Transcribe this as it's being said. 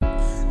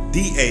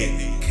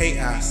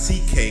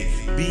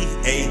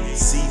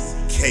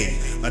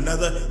DAKICKBACK.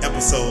 Another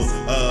episode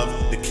of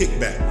The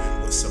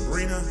Kickback with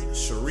Sabrina,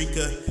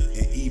 Sharika,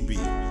 and EB.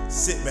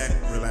 Sit back,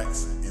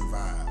 relax, and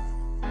vibe.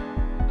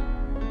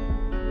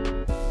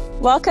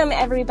 Welcome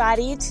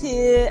everybody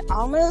to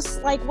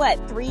almost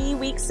 3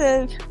 weeks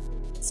of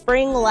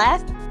spring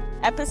left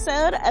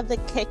episode of The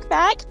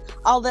Kickback.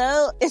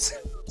 Although it's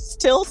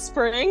still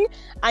spring,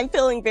 I'm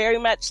feeling very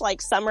much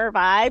like summer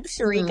vibes.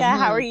 Sharika,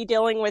 how are you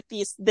dealing with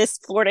this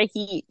Florida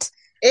heat?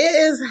 It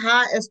is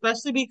hot,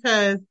 especially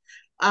because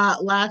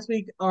last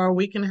week or a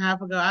week and a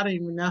half ago, I don't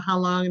even know how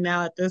long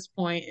now at this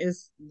point,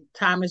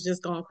 time is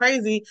just going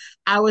crazy.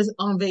 I was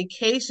on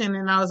vacation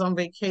in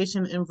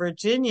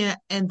Virginia,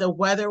 and the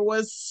weather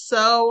was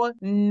so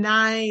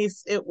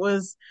nice. It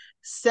was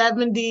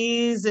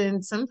 70s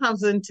and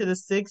sometimes into the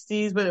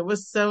 60s, but it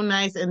was so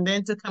nice. And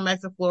then to come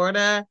back to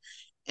Florida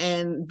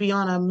and be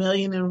on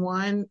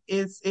 1,000,001,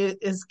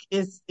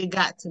 it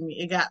got to me.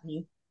 It got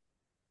me.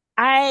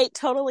 I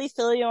totally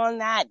feel you on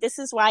that. This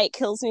is why it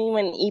kills me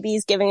when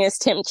EB's giving his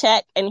temp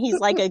check and he's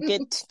like a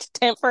good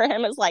temp for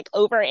him is like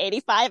over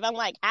 85. I'm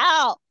like,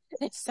 how?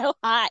 It's so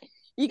hot.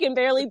 You can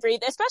barely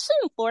breathe, especially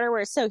in Florida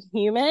where it's so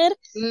humid.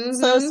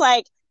 So it's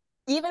like,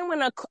 even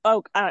when I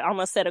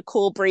almost said a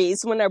cool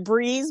breeze, when a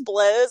breeze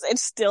blows,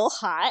 it's still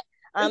hot.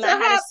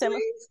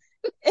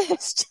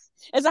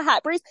 It's a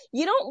hot breeze.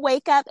 You don't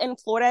wake up in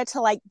Florida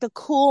to like the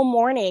cool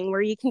morning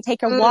where you can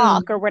take a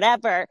walk or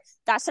whatever.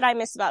 That's what I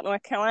miss about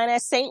North Carolina.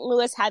 St.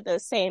 Louis had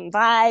those same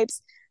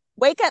vibes.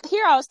 Wake up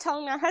here. I was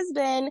telling my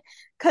husband,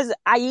 cause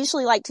I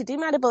usually like to do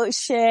my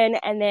devotion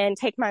and then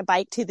take my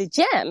bike to the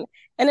gym.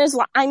 And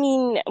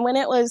when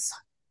it was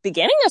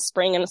beginning of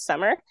spring and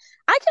summer,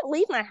 I could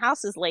leave my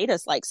house as late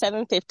as like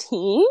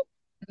 7:15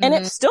 and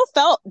it still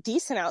felt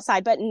decent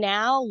outside. But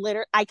now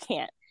literally I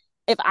can't.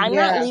 If I'm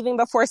not leaving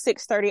before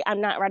 6:30,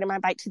 I'm not riding my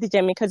bike to the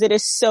gym because it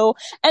is so,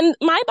 and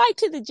my bike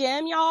to the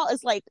gym, y'all,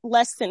 is like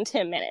less than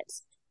 10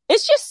 minutes.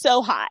 It's just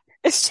so hot.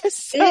 It's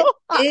just so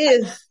hot.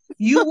 It is.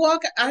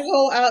 I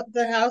go out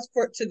the house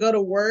to go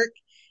to work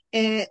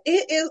and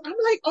it is, I'm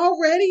like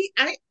already,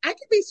 I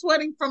could be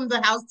sweating from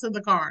the house to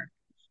the car.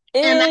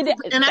 And I could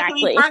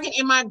be parking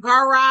in my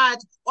garage,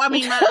 my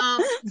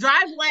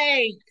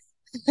driveway.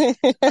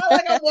 Not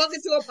like I'm walking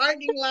to a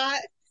parking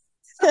lot.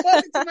 I'm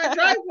walking to my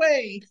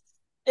driveway.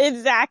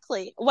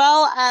 Exactly.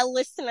 Well,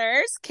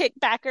 listeners,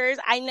 kickbackers,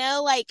 I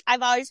know,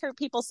 I've always heard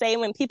people say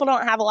when people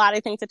don't have a lot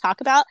of things to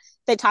talk about,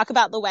 they talk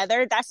about the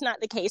weather. That's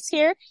not the case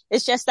here.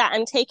 It's just that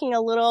I'm taking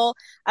a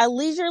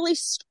leisurely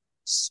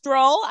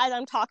stroll as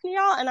I'm talking to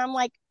y'all, and I'm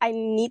like, I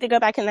need to go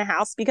back in the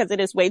house because it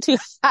is way too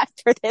hot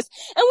for this.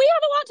 And we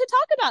have a lot to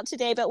talk about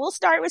today, but we'll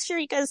start with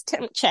Sharika's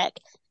temp check.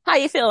 How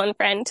you feeling,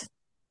 friend?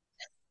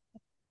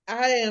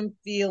 I'm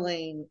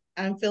feeling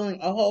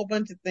a whole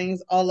bunch of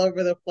things all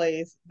over the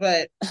place,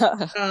 but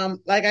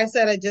like I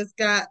said, I just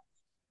got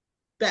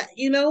that.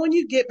 When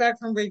you get back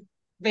from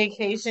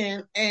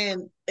vacation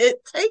and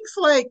it takes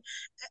I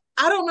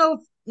don't know,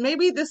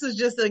 maybe this is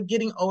just a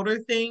getting older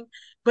thing,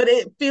 but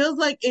it feels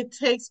like it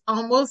takes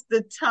almost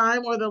the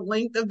time or the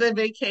length of the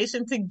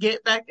vacation to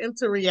get back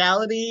into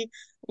reality.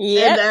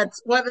 Yeah, and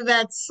whether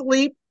that's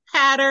sleep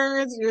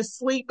patterns, your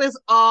sleep is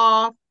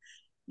off.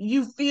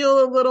 You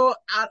feel a little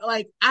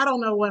I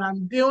don't know what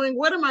I'm doing.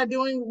 What am I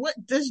doing? What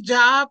this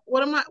job?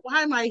 Why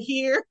am I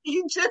here?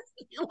 You just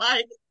feel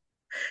like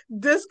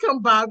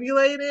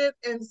discombobulated.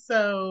 And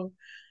so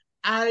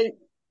I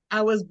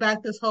was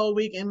back this whole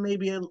week and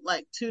maybe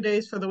 2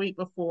 days for the week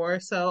before.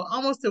 So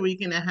almost a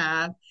week and a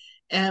half.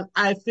 And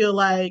I feel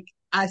like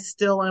I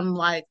still am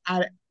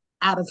out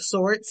of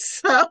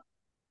sorts.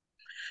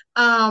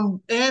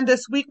 And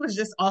this week was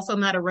just also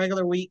not a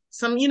regular week.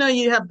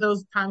 You have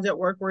those times at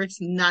work where it's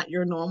not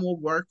your normal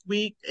work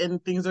week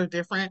and things are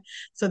different.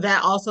 So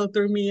that also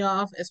threw me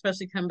off,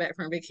 especially coming back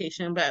from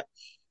vacation. But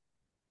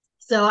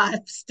so I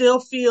still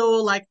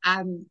feel like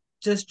I'm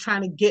just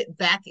trying to get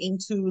back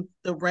into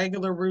the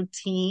regular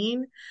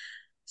routine.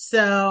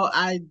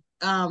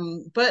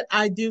 But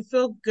I do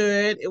feel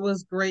good. It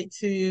was great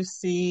to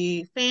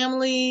see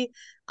family.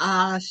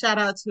 Shout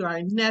out to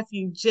our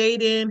nephew,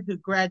 Jaden, who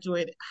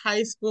graduated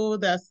high school.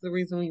 That's the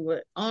reason we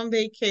went on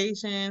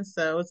vacation.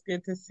 So it's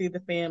good to see the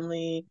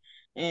family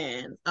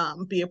and,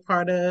 be a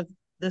part of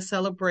the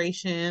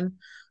celebration.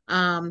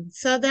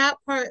 So that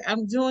part,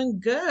 I'm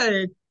doing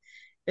good.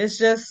 It's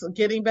just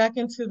getting back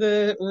into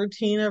the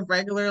routine of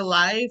regular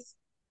life.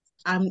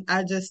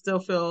 I just still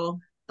feel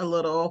a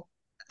little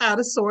out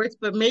of sorts,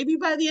 but maybe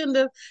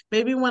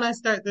maybe when I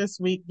start this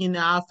week,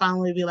 I'll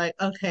finally be like,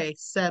 okay,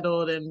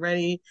 settled and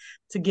ready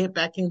to get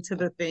back into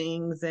the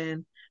things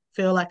and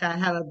feel like I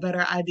have a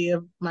better idea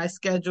of my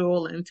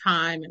schedule and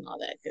time and all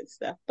that good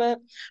stuff. But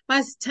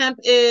my temp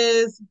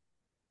is,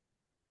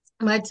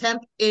 my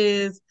temp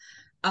is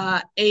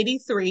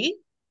 83.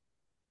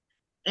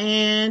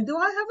 And do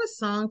I have a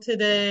song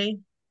today?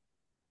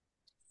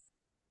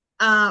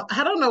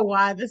 I don't know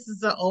why this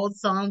is an old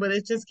song, but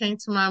it just came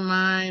to my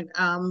mind.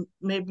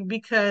 Maybe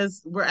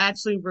because we're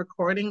actually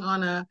recording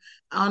on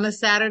a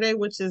Saturday,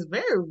 which is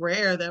very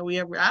rare that we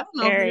ever. I don't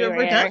know if we've Very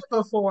ever done rare. it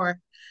before.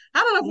 I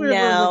don't know if we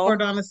ever No.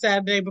 recorded on a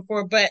Saturday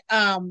before, but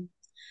the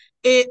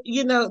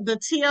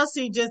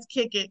TLC Just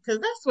Kick It, because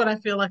that's what I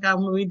feel like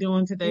I'm really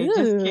doing today.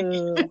 Just kick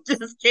it, Ooh.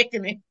 just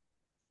kicking it.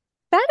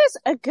 That is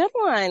a good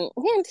one.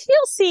 Man,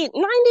 TLC,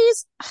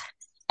 90s,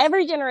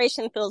 every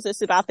generation feels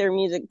this about their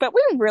music, but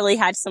we really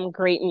had some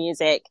great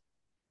music.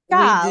 We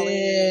Golly.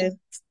 did,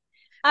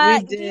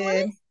 we Do you want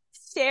did. to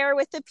share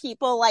with the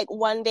people like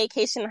one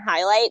vacation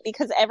highlight?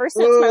 Because ever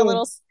since my Ooh,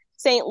 little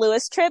St.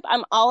 Louis trip,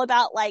 I'm all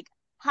about like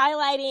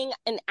highlighting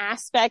an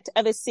aspect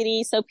of a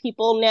city so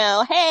people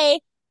know,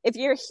 hey, if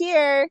you're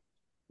here,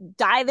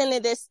 dive into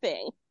this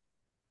thing.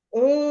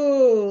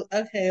 ooh.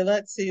 Okay,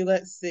 let's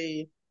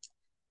see.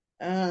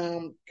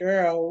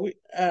 Girl,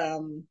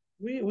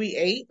 we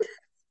ate,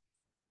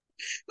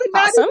 but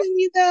not Awesome.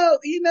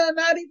 even,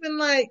 not even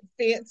like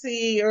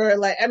fancy or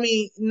like, I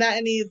mean, not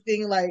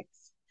anything like,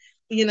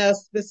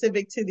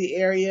 specific to the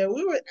area.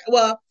 We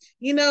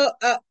don't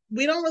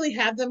really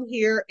have them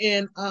here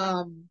in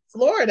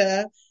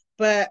Florida,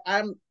 but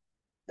I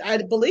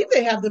believe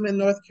they have them in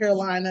North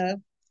Carolina.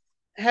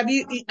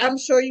 I'm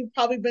sure you've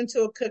probably been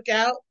to a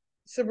cookout.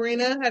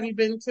 Sabrina, have you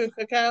been to a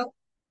cookout?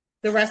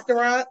 The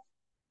restaurant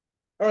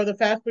or the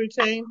fast food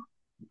chain?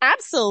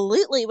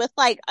 Absolutely. With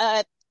like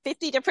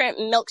 50 different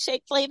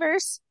milkshake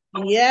flavors.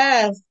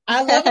 Yes,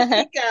 I love a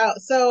cookout.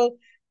 So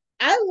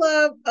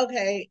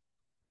okay,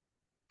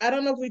 I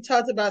don't know if we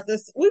talked about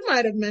this. We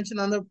might have mentioned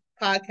on the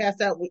podcast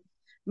that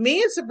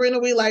me and Sabrina,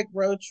 we like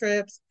road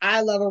trips.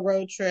 I love a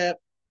road trip.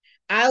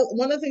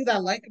 One of the things I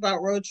like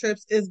about road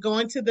trips is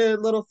going to the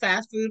little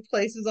fast food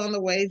places on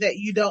the way that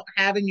you don't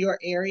have in your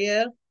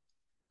area.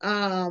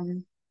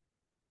 Um,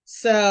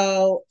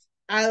 so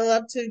I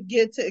love to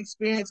get to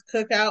experience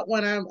cookout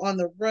when I'm on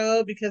the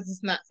road because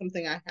it's not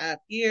something I have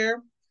here.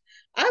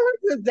 I like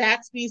the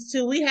Zaxby's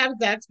too. We have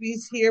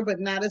Zaxby's here, but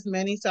not as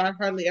many, so I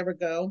hardly ever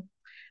go.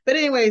 But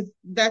anyways,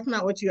 that's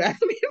not what you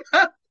asked me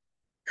about.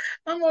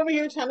 I'm over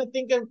here trying to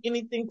think of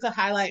anything to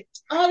highlight.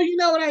 Oh, you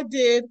know what I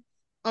did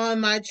on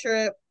my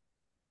trip?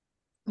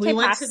 We Okay,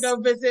 went to pass. go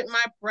visit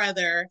my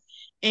brother,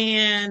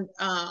 and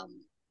I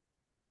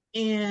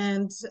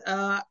don't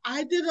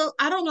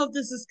know if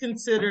this is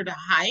considered a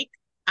hike.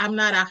 I'm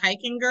not a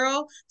hiking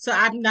girl, so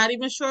I'm not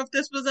even sure if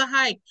this was a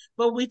hike,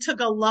 but we took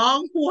a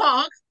long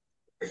walk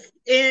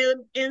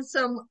in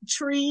some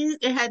trees.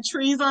 It had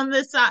trees on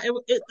this side. I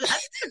think the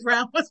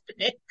ground was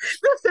big.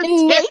 This is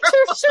In nature,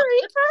 terrible.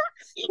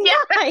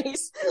 Sharika?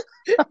 Nice.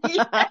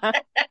 Yeah.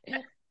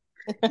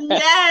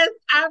 Yes.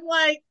 I'm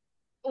like,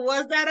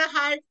 was that a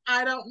hike?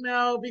 I don't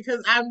know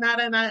because I'm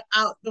not an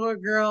outdoor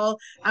girl.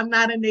 I'm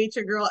not a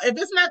nature girl. If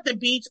it's not the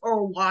beach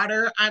or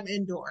water, I'm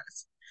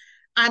indoors.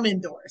 I'm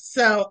indoors.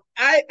 So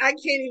I can't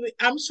even,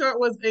 I'm sure it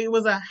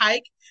was a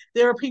hike.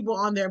 There were people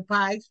on their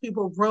bikes,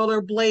 people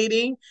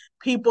rollerblading,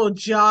 people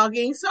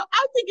jogging. So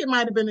I think it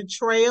might have been a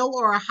trail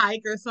or a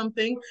hike or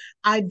something.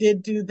 I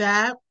did do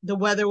that. The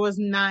weather was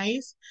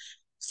nice.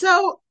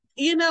 So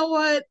you know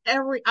what?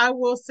 I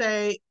will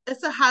say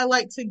it's a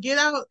highlight to get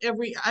out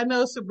I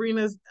know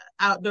Sabrina's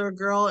outdoor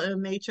girl and a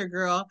nature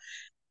girl.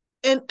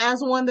 And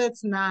as one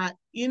that's not,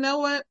 you know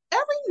what?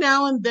 Every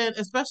now and then,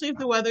 especially if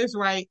the weather's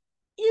right,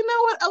 you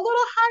know what? A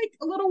little hike,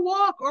 a little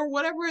walk, or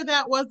whatever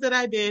that was that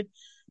I did,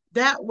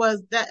 that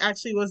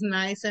actually was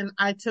nice. And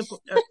I took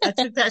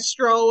that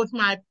stroll with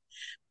my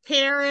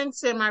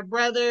parents and my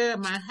brother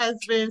and my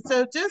husband.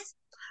 So just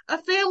a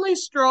family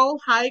stroll,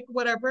 hike,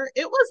 whatever.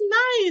 It was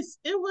nice.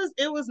 It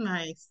was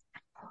nice.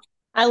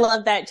 I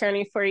love that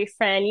journey for you,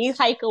 friend. You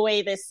hike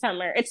away this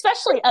summer,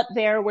 especially up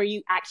there where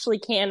you actually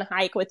can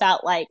hike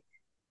without like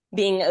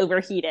being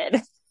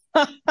overheated.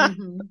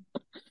 Mm-hmm.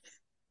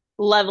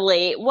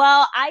 Lovely.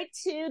 Well, I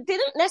too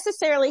didn't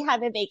necessarily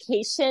have a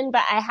vacation,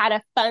 but I had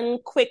a fun,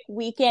 quick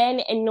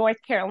weekend in North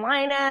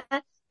Carolina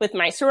with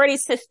my sorority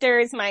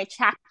sisters. My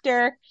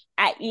chapter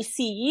at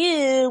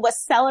ECU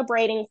was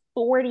celebrating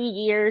 40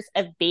 years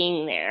of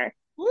being there.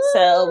 Woo!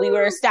 So we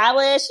were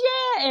established,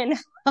 and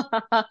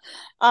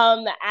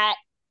at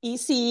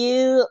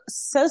ECU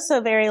so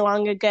very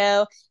long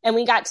ago. And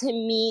we got to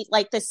meet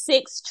like the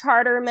 6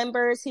 charter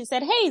members who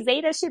said, hey,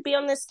 Zeta should be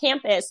on this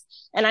campus.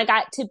 And I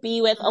got to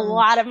be with a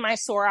lot of my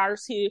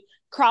sorors who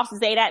crossed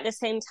Zeta at the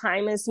same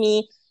time as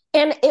me.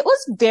 And it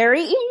was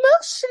very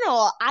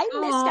emotional. I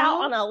missed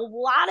out on a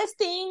lot of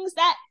things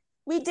that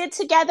we did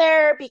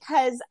together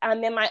because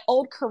in my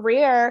old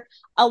career,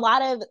 a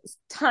lot of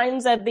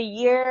times of the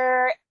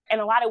year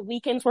and a lot of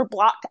weekends were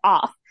blocked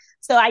off.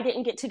 So I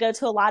didn't get to go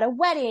to a lot of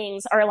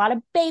weddings or a lot of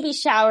baby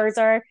showers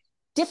or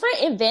different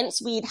events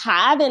we'd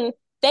have. And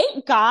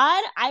thank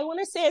God, I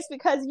want to say it's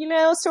because,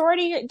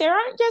 sorority, there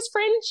aren't just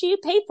friends you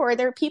pay for.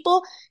 There are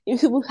people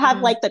who have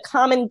like the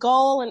common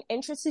goal and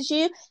interest as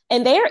you,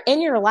 and they're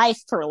in your life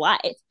for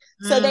life.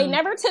 So they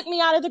never took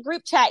me out of the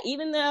group chat,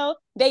 even though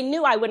they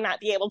knew I would not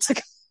be able to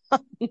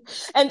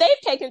And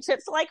they've taken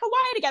trips to like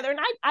Hawaii together, and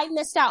I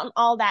missed out on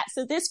all that.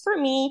 So this for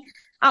me,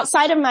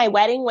 outside of my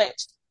wedding,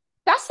 which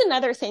that's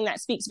another thing that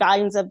speaks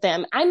volumes of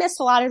them. I missed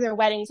a lot of their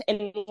weddings,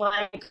 and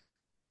like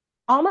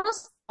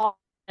almost all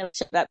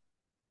that.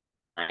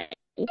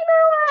 You know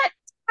what?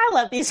 I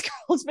love these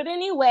girls, but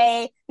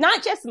anyway,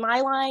 not just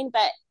my line,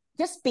 but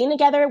just being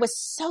together with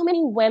so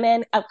many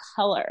women of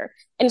color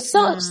and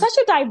such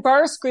a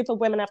diverse group of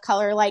women of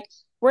color. Like,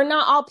 we're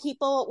not all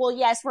people. Well,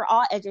 yes, we're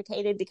all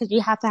educated because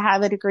you have to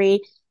have a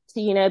degree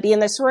to, you know, be in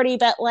the sorority,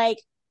 but like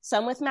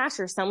some with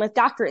masters, some with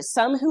doctorates,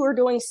 some who are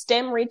doing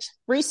STEM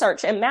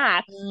research and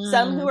math,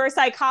 some who are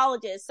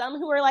psychologists, some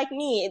who are like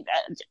me,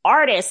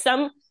 artists,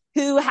 some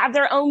who have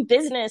their own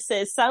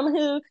businesses, some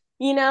who,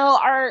 you know,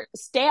 are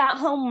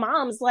stay-at-home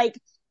moms. Like,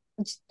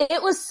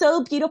 it was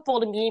so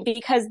beautiful to me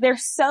because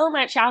there's so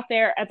much out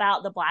there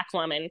about the Black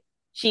woman.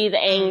 She's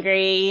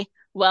angry,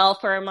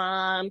 welfare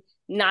mom,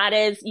 not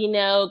as, you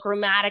know,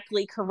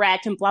 grammatically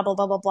correct and blah, blah,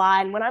 blah, blah,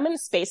 blah. And when I'm in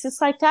spaces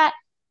like that,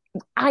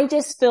 I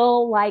just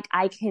feel like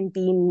I can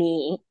be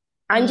me.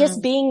 I'm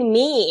just being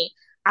me.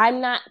 I'm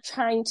not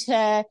trying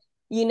to,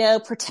 you know,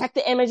 protect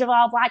the image of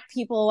all Black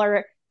people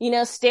or, you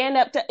know, stand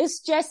up to, it's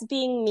just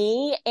being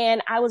me.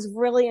 And I was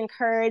really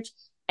encouraged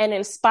and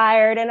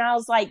inspired. And I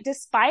was like,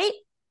 despite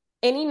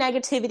any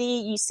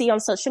negativity you see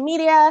on social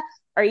media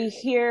or you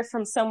hear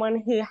from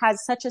someone who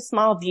has such a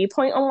small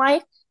viewpoint on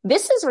life,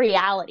 this is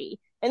reality.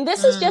 And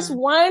this is just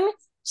one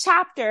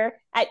chapter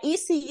at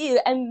ECU.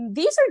 And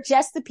these are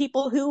just the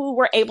people who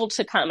were able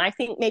to come. I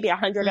think maybe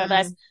 100 of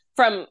us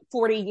from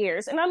 40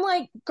 years. And I'm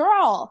like,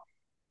 girl,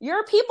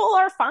 your people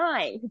are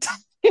fine.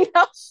 You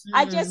know,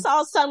 I just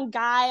saw some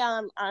guy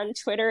on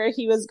Twitter.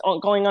 He was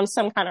going on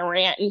some kind of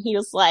rant, and he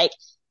was like,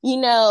 you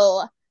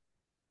know,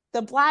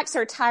 the Blacks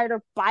are tired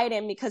of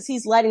Biden because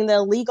he's letting the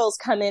illegals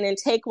come in and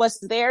take what's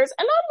theirs.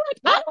 And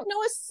I'm like, I don't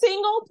know a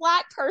single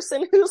Black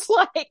person who's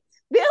like,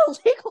 the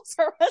illegals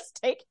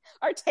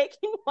are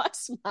taking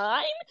what's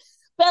mine.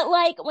 But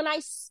like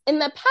in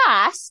the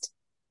past,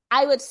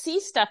 I would see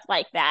stuff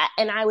like that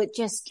and I would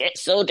just get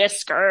so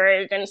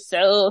discouraged and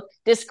so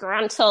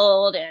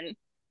disgruntled, and,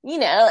 you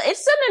know,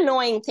 it's an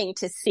annoying thing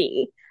to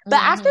see.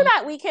 But after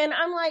that weekend,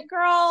 I'm like,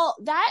 girl,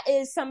 that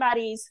is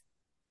somebody's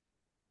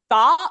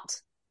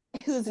thought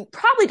who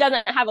probably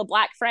doesn't have a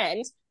Black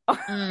friend or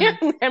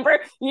remember,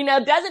 you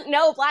know, doesn't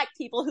know Black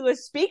people, who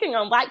is speaking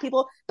on Black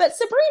people. But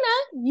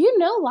Sabrina, you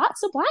know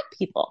lots of Black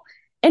people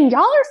and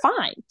y'all are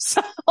fine.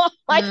 So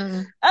like,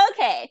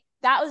 okay,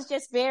 that was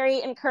just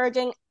very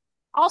encouraging.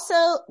 Also,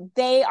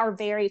 they are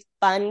very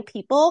fun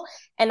people,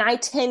 and I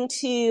tend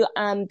to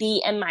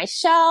be in my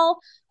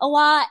shell a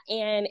lot.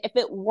 And if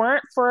it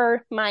weren't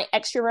for my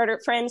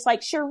extroverted friends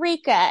like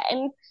Sharika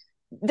and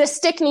the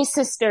Stickney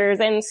sisters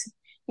and,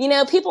 you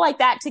know, people like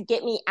that to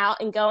get me out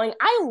and going,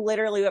 I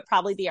literally would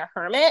probably be a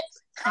hermit.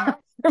 I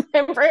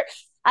remember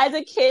as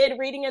a kid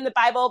reading in the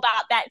Bible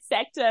about that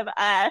sect of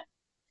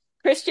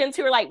Christians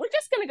who are like, we're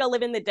just going to go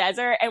live in the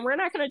desert and we're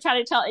not going to try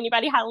to tell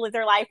anybody how to live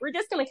their life. We're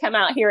just going to come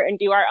out here and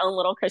do our own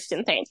little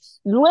Christian thing.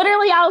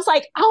 Literally, I was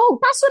like, oh,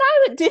 that's what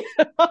I would do.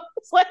 I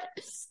was like,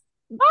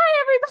 bye,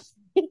 everybody.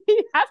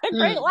 Have a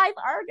great life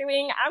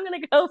arguing. I'm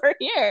going to go over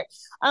here.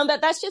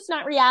 But that's just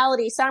not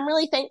reality. So I'm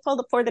really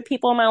thankful for the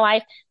people in my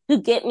life who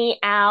get me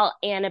out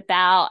and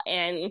about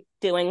and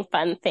doing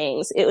fun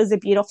things. It was a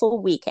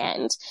beautiful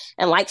weekend.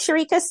 And like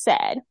Sharika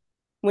said,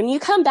 when you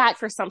come back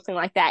for something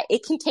like that,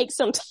 it can take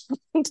some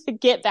time to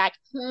get back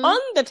on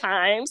the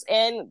times.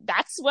 And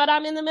that's what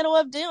I'm in the middle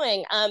of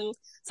doing.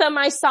 So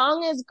my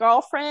song is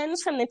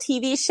Girlfriends from the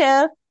TV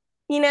show.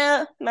 You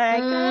know, my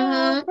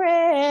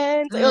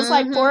girlfriends. It was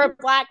like 4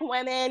 Black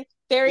women,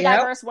 very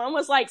diverse. One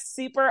was like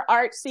super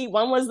artsy.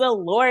 One was the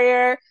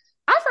lawyer.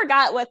 I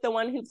forgot what the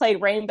one who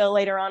played Rainbow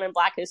later on in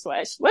Black is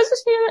Wish. Was it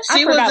she?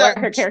 I forgot what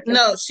her character was.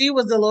 No, she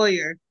was the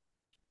lawyer.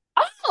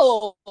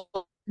 Oh.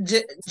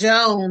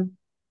 Joan.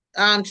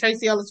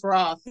 Tracy Ellis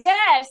Ross.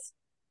 Yes.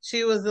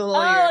 She was the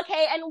lawyer. Oh,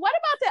 okay. And what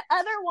about the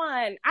other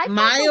one?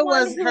 Maya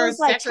was her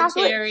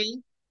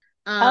secretary.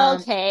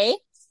 Okay.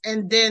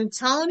 And then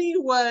Tony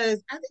I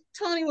think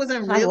Tony was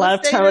in real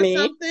estate or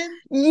something.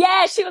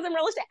 Yeah, she was in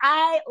real estate.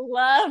 I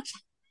love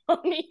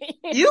Tony.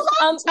 You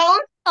love Tony?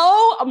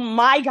 Oh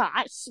my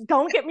gosh.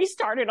 Don't get me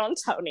started on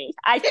Tony.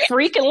 I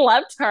freaking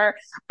loved her.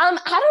 I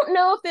don't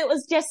know if it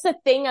was just a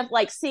thing of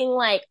like seeing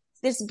like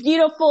this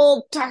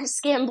beautiful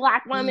dark-skinned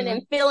Black woman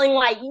and feeling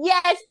like,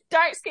 yes,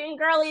 dark-skinned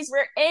girlies,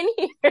 we're in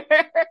here.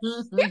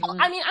 People,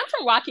 I mean, I'm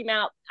from Rocky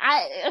Mount.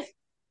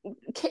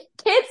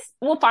 Kids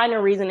will find a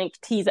reason to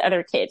tease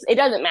other kids. It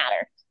doesn't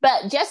matter.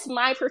 But just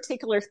my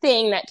particular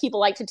thing that people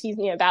like to tease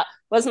me about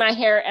was my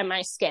hair and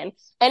my skin.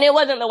 And it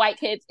wasn't the white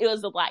kids, it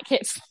was the Black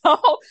kids. So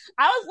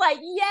I was like,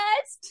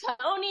 yes,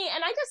 Tony.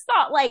 And I just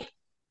thought like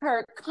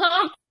her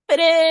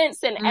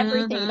confidence and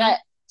everything. But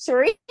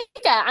Sharika,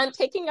 I'm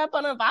picking up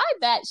on a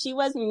vibe that she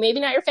was maybe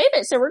not your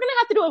favorite. So we're going to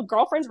have to do a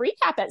girlfriend's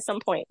recap at some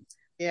point.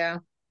 Yeah.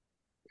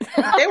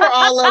 They were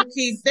all low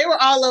key. They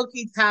were all low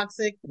key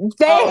toxic.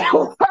 They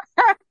were.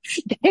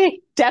 They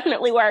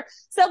definitely were.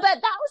 So, but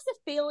that was the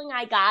feeling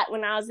I got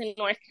when I was in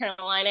North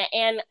Carolina,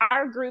 and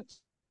our group,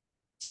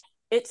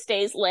 it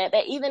stays lit,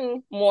 but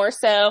even more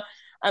so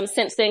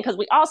since then, because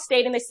we all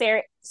stayed in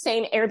the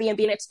same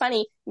Airbnb. And it's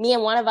funny, me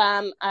and one of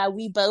them,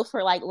 we both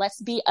were like, let's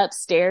be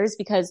upstairs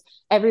because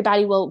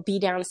everybody will be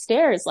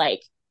downstairs,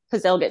 like,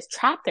 because they'll get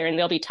trapped there and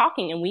they'll be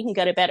talking and we can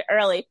go to bed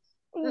early.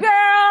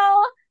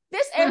 Girl,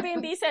 this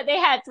Airbnb said they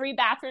had 3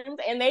 bathrooms,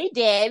 and they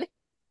did,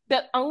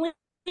 but only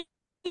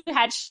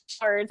had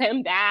showers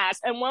and baths,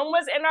 and one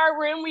was in our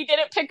room we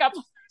didn't pick up.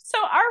 So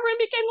our room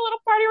became a little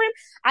party room.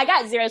 I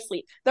got 0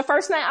 sleep. The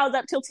first night I was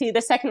up till 2.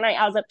 The second night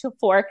I was up till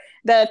 4.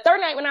 The third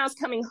night when I was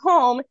coming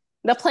home,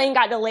 the plane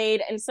got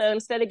delayed. And so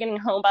instead of getting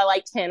home by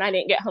like 10, I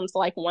didn't get home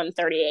till like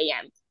 1:30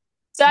 a.m.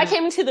 So I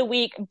came into the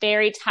week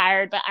very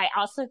tired, but I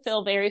also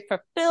feel very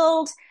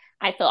fulfilled.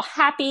 I feel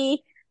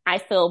happy. I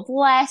feel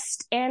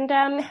blessed and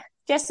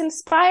just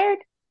inspired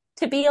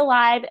to be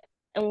alive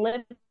and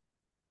live.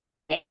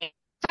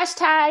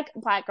 Hashtag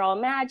Black Girl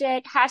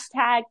Magic,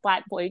 hashtag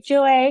Black Boy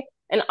Joy,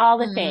 and all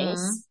the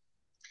things.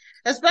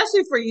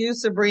 Especially for you,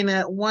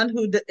 Sabrina, one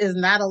who is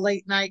not a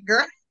late night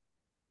girl.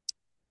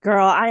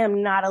 Girl, I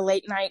am not a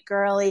late night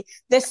girly.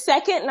 The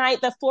second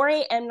night, the 4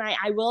 a.m. night,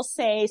 I will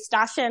say,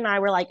 Stasha and I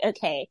were like,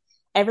 okay,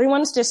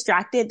 everyone's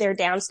distracted. They're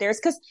downstairs.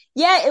 Cause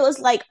yeah, it was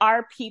like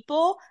our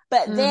people.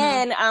 But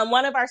then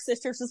one of our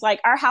sisters was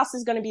like, our house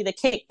is going to be the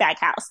kickback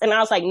house. And I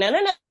was like, no.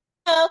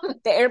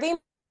 The Airbnb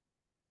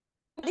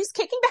is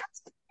kicking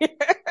back.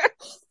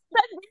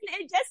 But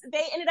then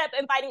they ended up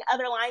inviting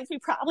other lines. We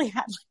probably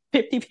had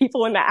like 50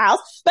 people in the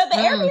house. But the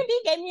Airbnb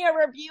gave me a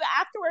review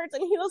afterwards,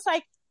 and he was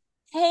like,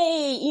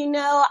 hey,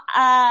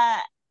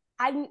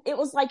 it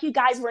was like you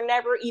guys were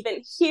never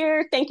even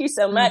here. Thank you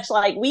so much.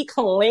 Like, we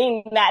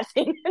cleaned that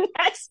thing the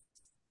next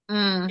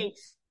day.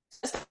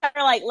 So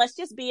we're like, let's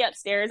just be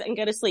upstairs and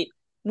go to sleep.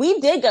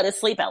 We did go to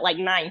sleep at like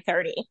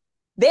 9:30.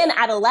 Then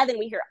at 11,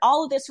 we hear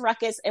all of this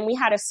ruckus, and we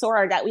had a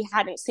soror that we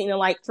hadn't seen in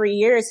like 3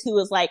 years who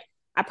was like,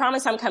 I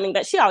promise I'm coming,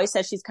 but she always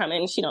says she's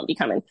coming. She don't be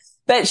coming.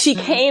 But she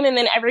came, and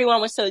then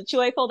everyone was so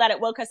joyful that it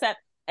woke us up.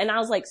 And I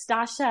was like,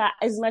 Stasha,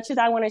 as much as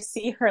I want to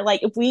see her,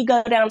 like, if we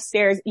go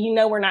downstairs,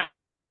 we're not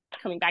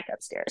coming back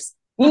upstairs.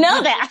 You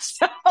know that.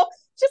 So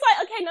she's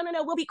like, okay, no,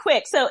 we'll be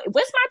quick. So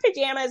with my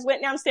pajamas,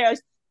 went downstairs,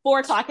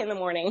 4:00 in the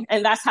morning.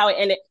 And that's how it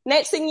ended.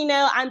 Next thing you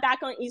know, I'm back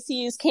on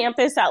ECU's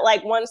campus at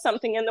like 1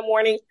 something in the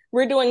morning.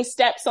 We're doing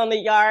steps on the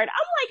yard.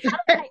 I'm like,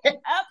 how did I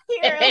get up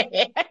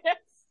here?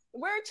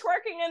 We're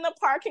twerking in the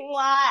parking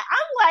lot.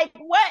 I'm like,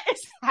 what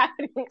is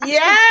happening?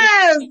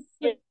 Yes.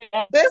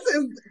 That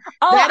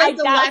is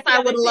the life I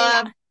would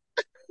love.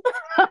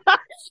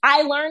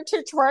 I learned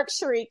to twerk,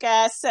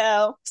 Sharika.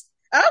 So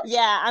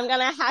yeah, I'm going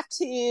to have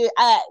to,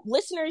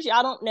 listeners,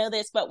 y'all don't know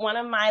this, but one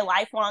of my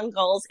lifelong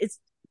goals is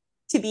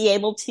to be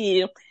able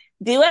to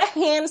do a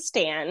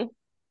handstand,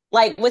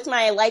 like with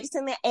my legs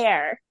in the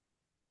air,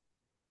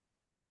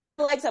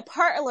 legs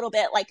apart a little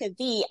bit like a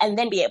V, and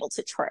then be able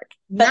to twerk.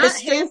 But the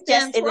strength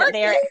just isn't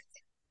there.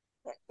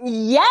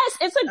 Yes,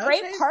 it's a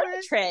great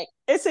party trick.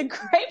 It's a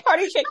great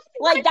party trick.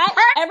 Like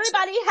that,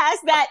 everybody has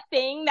that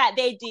thing that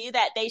they do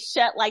that they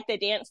shut like the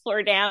dance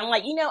floor down.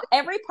 Like,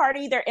 every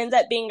party there ends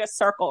up being a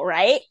circle,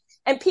 right?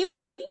 And people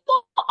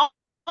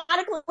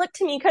automatically look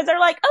to me because they're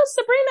like, oh,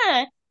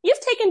 Sabrina, you've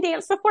taken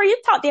dance before.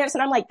 You've taught dance.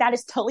 And I'm like, that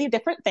is totally a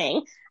different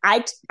thing.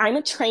 I'm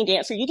a trained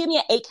dancer. You give me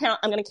an 8 count,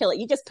 I'm going to kill it.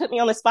 You just put me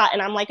on the spot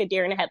and I'm like a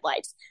deer in the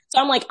headlights. So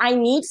I'm like, I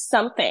need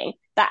something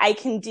that I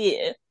can do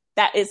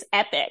that is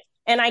epic.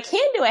 And I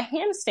can do a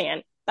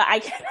handstand, but I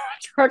cannot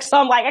twerk. So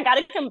I'm like, I got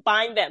to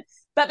combine them.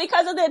 But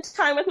because of the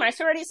time with my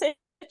sorority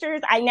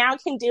sisters, I now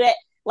can do it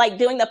like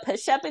doing the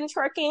push-up and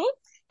twerking.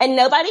 And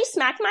nobody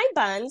smacked my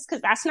buns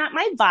because that's not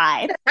my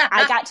vibe.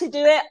 I got to do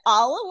it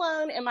all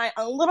alone in my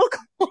own little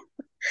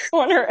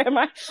corner in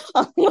my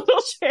own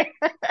little chair.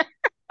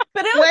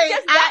 But it was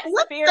just that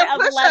spirit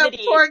of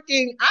levity.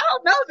 Twerking? I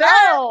don't know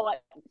that. Oh,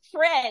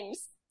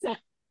 friends.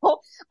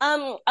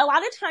 A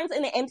lot of times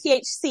in the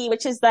NPHC,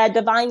 which is the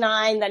Divine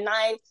Nine, the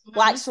 9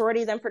 Black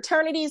sororities and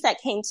fraternities that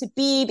came to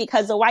be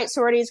because the white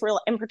sororities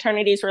and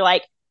fraternities were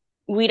like,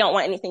 we don't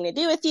want anything to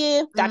do with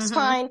you. That's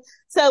fine.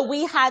 So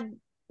we had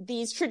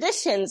these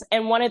traditions,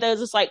 and one of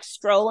those is like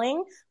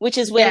strolling, which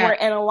is when we're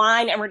in a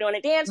line and we're doing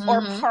a dance,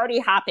 or party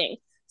hopping.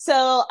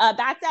 So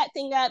back that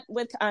thing up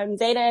with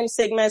Zeta and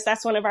Sigmas.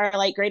 That's one of our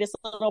like greatest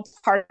little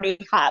party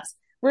hops.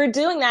 We're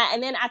doing that,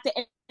 and then at the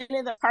end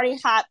of the party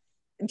hop,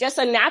 just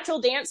a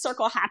natural dance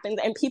circle happens,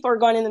 and people are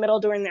going in the middle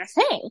doing their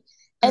thing.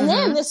 And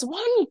then this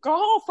one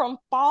girl from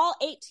fall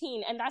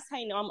 18, and that's how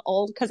you know I'm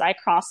old, because I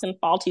crossed in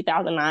fall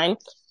 2009.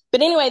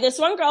 But anyway, this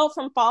one girl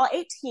from fall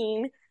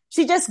 18,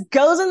 she just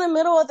goes in the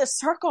middle of the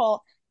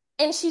circle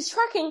and she's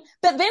twerking,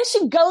 but then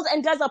she goes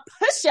and does a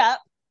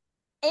push-up,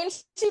 and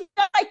she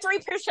does like 3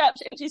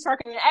 push-ups and she's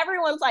twerking, and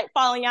everyone's like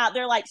falling out.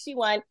 They're like, she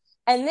won.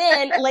 And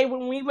then like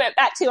when we went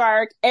back to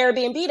our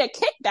Airbnb to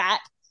kick back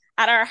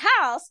at our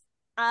house,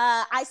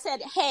 I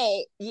said,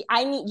 hey,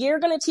 you're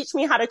going to teach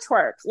me how to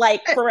twerk.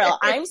 Like, for real.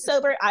 I'm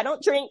sober. I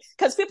don't drink.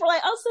 Because people are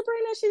like, oh,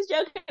 Sabrina, she's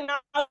joking.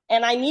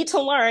 And I need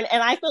to learn.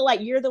 And I feel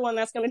like you're the one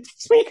that's going to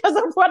teach me because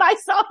of what I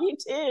saw you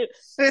do.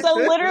 So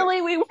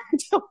literally, we went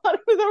to one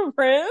of the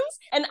rooms,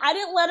 and I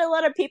didn't let a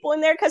lot of people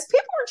in there because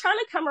people were trying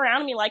to come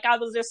around me like I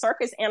was a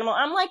circus animal.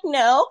 I'm like,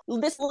 no,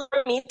 this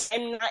literally means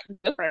I'm not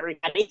good for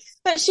everybody.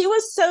 But she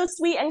was so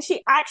sweet, and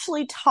she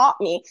actually taught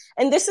me.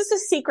 And this is a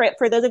secret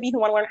for those of you who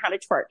want to learn how to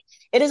twerk.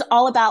 It is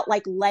all about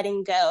like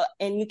letting go,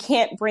 and you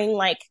can't bring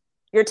like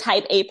your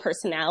type A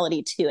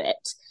personality to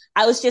it.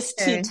 I was just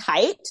too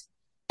tight.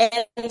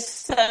 And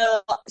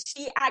so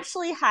she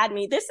actually had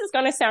me. This is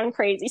going to sound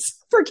crazy. So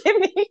forgive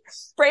me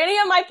for any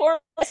of my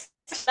forms.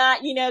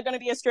 Not, going to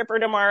be a stripper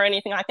tomorrow or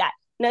anything like that.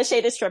 No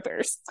shade to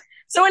strippers.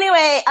 So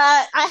anyway,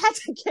 I had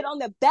to get on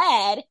the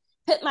bed,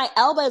 put my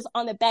elbows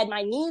on the bed,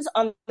 my knees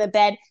on the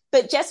bed.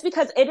 But just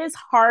because it is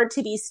hard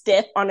to be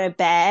stiff on a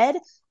bed.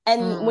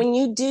 And when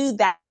you do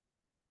that,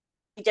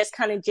 it just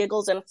kind of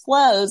jiggles and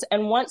flows.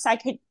 And once I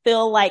could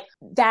feel like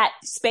that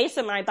space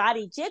in my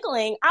body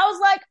jiggling, I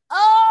was like,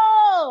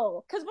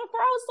 oh, because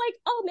before I was like,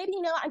 oh, maybe,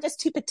 I'm just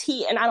too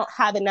petite and I don't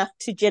have enough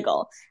to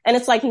jiggle. And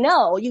it's like,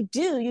 no, you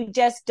do. You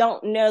just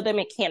don't know the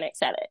mechanics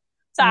of it.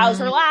 So I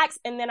was relaxed.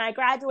 And then I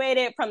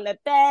graduated from the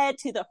bed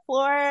to the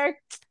floor.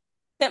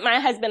 Sent my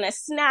husband a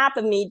snap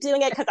of me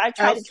doing it because I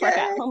tried to twerk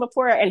at home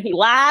before and he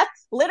laughed.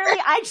 Literally,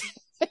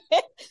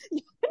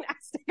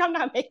 I'm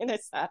not making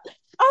this up.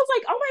 I was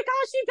like, oh my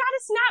gosh, you got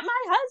to snap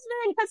my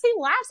husband because he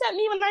laughs at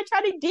me when I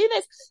try to do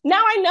this.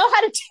 Now I know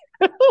how to do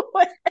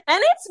it.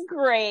 And it's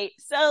great.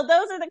 So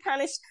those are the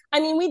kind of,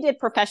 we did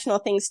professional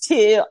things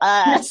too. So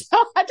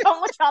I don't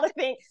want y'all to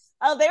think,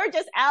 oh, they were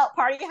just out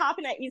party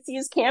hopping at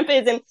ECU's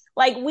campus. And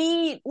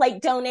we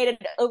donated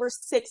over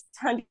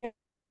 600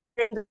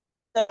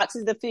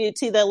 boxes of food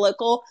to the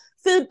local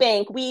food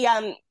bank. We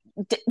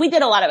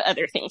did a lot of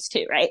other things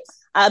too, right?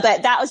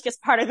 But that was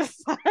just part of the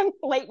fun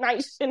late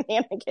night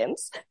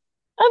shenanigans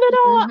of it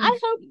all. I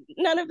hope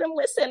none of them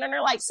listen and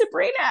are like,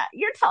 Sabrina,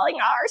 you're telling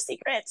all our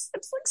secrets.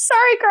 It's like,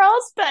 sorry,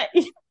 girls, but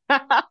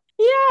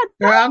yeah.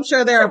 Girl, I'm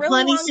sure there are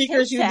plenty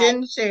secrets you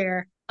didn't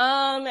share.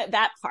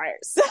 That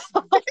part. So, as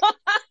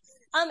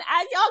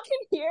y'all can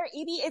hear,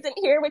 Edie isn't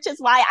here, which is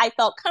why I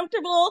felt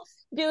comfortable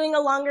doing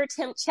a longer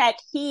temp check.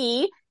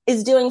 He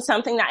is doing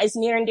something that is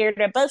near and dear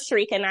to both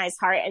Sharika and I's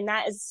heart, and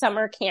that is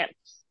summer camp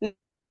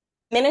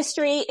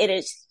ministry. It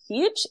is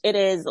huge. It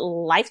is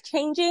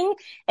life-changing,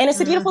 and it's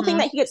a beautiful thing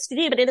that he gets to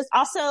do, but it is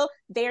also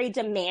very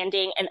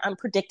demanding and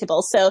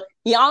unpredictable. So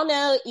y'all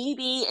know EB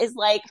is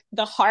like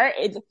the heart.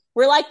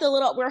 We're like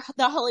we're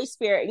the Holy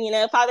Spirit,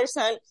 Father,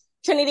 Son,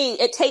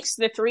 Trinity. It takes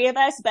the three of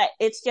us, but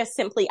it's just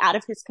simply out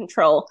of his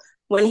control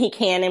when he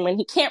can and when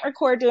he can't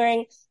record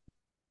during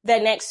the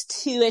next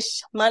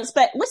 2-ish months.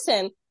 But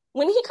listen,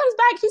 when he comes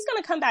back, he's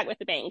going to come back with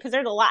a bang because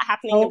there's a lot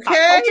happening in pop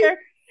culture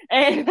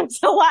and there's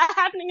a lot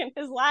happening in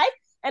his life.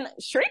 And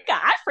Sharika,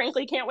 I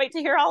frankly can't wait to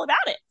hear all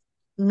about it.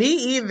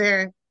 Me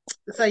either.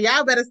 So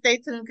y'all better stay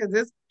tuned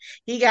because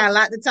he got a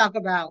lot to talk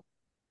about.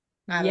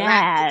 A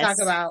lot to talk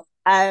about.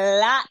 A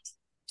lot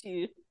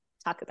to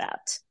talk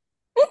about.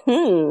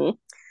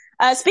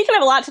 Speaking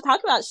of a lot to talk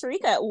about,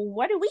 Sharika,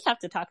 what do we have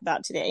to talk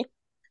about today?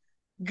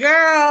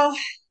 Girl,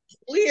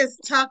 we is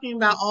talking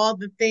about all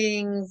the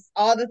things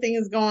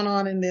going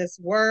on in this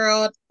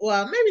world.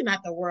 Well, maybe not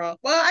the world.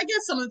 Well, I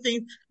guess some of the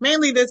things,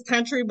 mainly this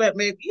country, but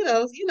maybe, you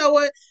know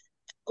what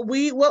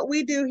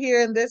we do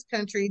here in this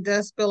country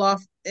does spill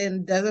off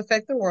and does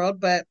affect the world,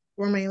 but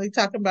we're mainly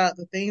talking about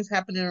the things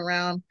happening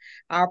around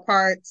our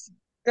parts.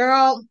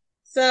 Girl,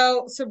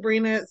 so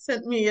Sabrina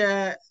sent me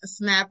a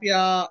snap,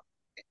 y'all,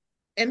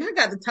 and I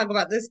got to talk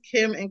about this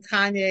Kim and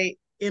Kanye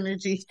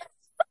energy.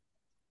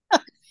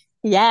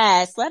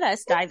 Yes, let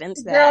us dive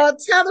into that. Girl,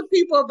 tell the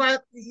people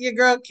about your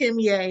girl Kim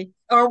Ye,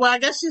 or well, I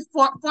guess she's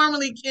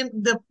formerly Kim,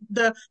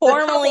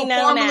 formerly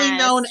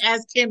known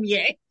as Kim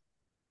Ye.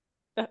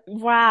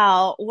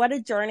 Wow, what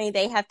a journey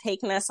they have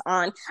taken us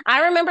on.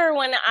 I remember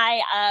when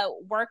I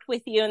worked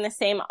with you in the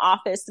same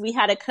office, we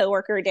had a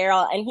coworker,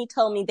 Daryl, and he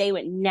told me they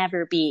would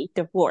never be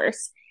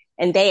divorced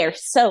and they are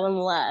so in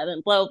love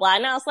and blah, blah.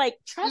 And I was like,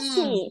 trust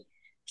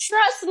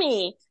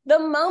me, the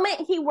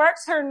moment he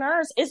works her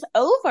nerves is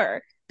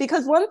over.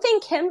 Because one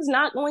thing Kim's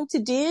not going to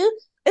do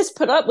is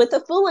put up with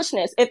the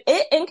foolishness. If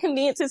it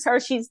inconveniences her,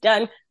 she's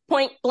done,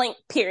 point blank,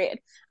 period.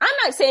 I'm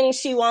not saying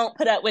she won't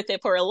put up with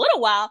it for a little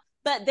while,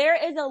 but there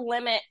is a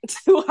limit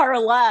to our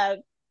love.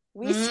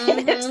 We've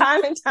seen it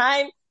time and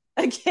time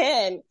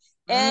again.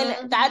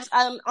 And that's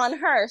on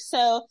her.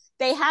 So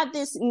they have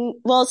this,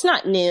 well, it's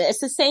not new. It's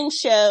the same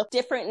show,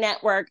 different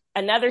network,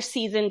 another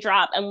season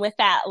drop. And with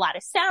that, a lot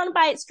of sound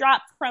bites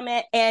dropped from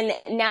it. And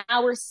now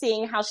we're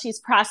seeing how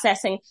she's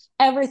processing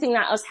everything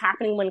that was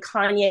happening when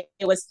Kanye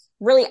was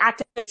really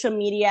active in social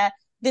media.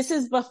 This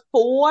is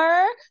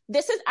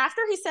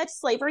after he said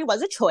slavery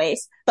was a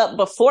choice, but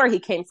before he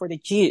came for the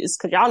Jews.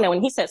 Cause y'all know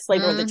when he said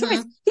slavery was a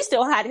choice, he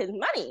still had his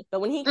money.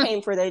 But when he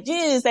came for the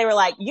Jews, they were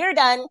like, you're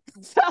done.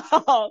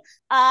 So,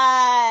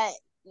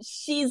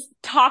 she's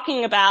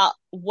talking about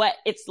what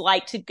it's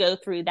like to go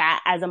through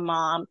that as a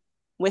mom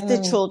with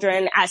the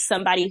children, as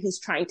somebody who's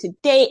trying to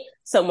date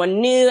someone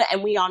new.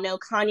 And we all know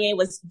Kanye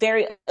was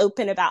very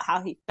open about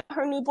how he found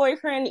her new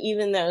boyfriend,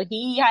 even though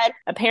he had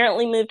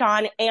apparently moved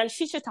on. And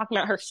she's just talking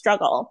about her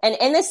struggle. And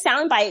in this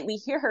soundbite, we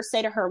hear her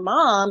say to her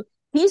mom,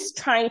 he's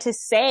trying to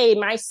say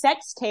my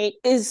sex tape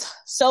is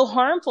so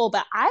harmful,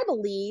 but I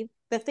believe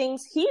the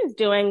things he's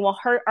doing will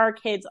hurt our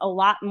kids a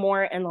lot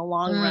more in the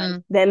long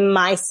run than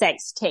my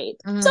sex tape.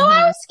 So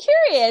I was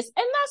curious,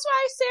 and that's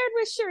why I shared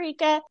with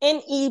Sharika and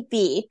EB.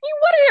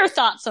 What are your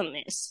thoughts on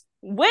this?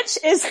 Which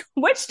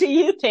do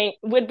you think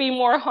would be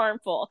more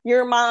harmful?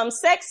 Your mom's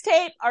sex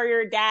tape or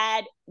your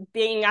dad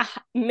being a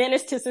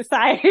menace to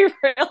society,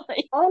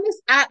 really? I'm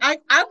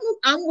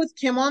with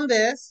Kim on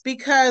this,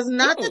 because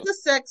not that the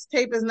sex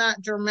tape is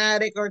not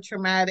dramatic or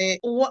traumatic.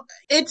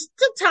 It's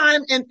the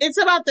time, and it's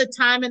about the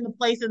time and the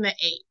place and the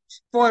age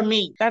for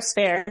me. That's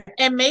fair.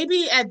 And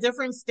maybe at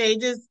different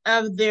stages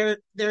of their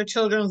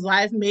children's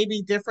life,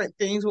 maybe different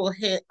things will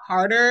hit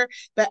harder.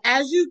 But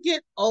as you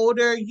get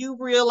older, you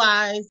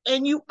realize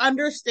and you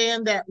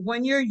understand that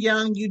when you're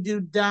young, you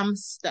do dumb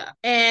stuff.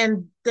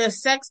 And the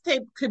sex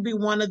tape could be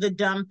one of the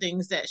dumb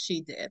things that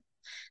she did.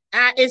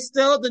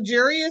 The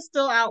jury is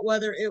still out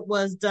whether it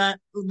was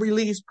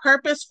released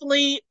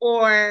purposefully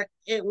or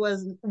it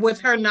was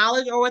with her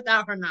knowledge or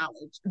without her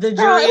knowledge. The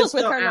jury it was is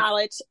with still her out.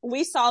 knowledge.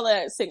 We saw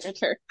the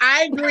signature.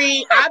 I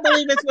agree. I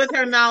believe it's with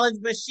her knowledge,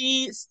 but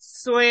she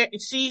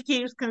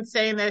keeps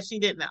saying that she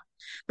didn't know.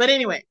 But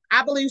anyway,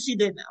 I believe she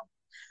did know.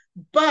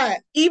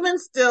 But even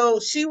still,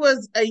 she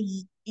was a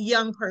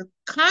young person.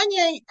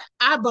 Kanye,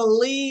 I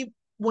believe,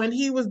 when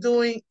he was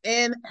doing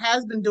and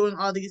has been doing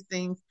all these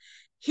things,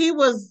 he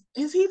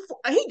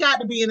got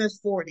to be in his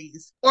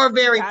 40s or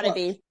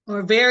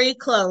very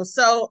close.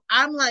 So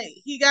I'm like,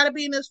 he got to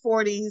be in his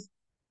 40s.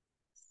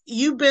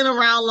 You've been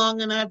around long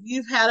enough.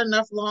 You've had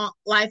enough long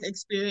life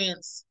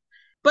experience.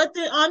 But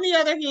on the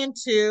other hand,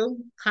 too,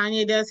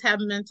 Kanye does have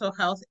mental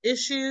health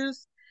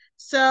issues.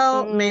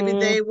 So maybe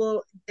they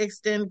will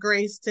extend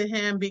grace to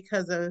him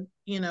because of,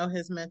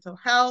 his mental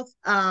health.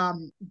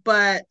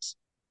 But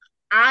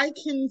at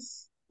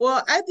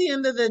the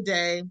end of the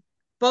day,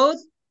 both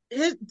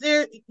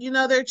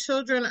their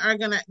children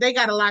they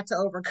got a lot to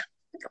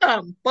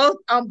overcome,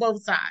 on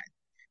both sides.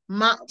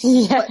 Mom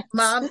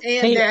and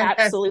they dad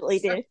absolutely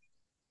did.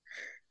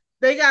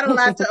 They got a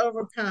lot to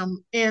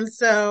overcome. And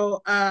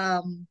so,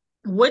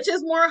 which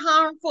is more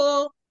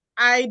harmful?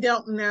 I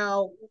don't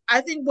know.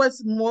 I think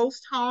what's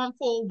most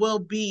harmful will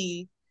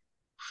be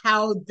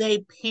how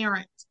they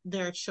parent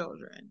their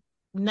children.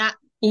 Not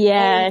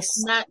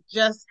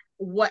just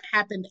what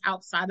happened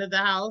outside of the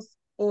house,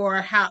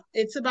 or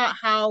it's about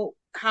how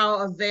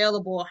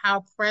available,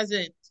 how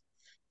present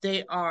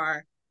they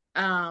are,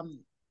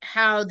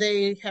 how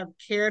they have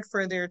cared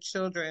for their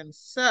children.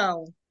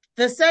 So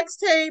the sex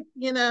tape,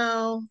 it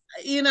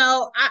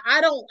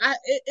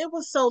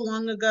was so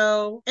long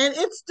ago and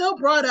it's still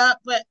brought up,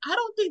 but I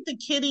don't think the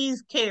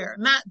kiddies care,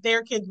 not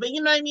their kids, but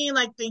you know what I mean?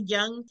 Like the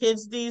young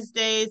kids these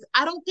days,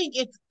 I don't think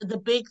it's the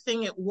big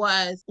thing it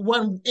was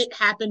when it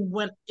happened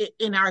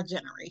in our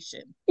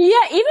generation.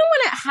 Yeah, even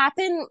when it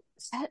happened,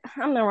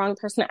 I'm the wrong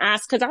person to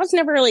ask because I was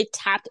never really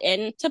tapped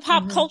into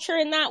pop culture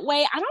in that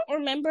way. I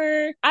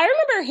remember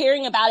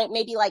hearing about it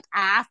maybe like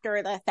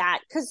after the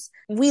fact, because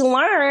we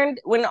learned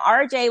when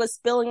RJ was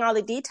spilling all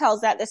the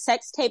details that the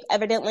sex tape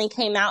evidently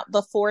came out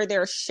before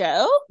their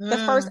show, the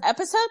first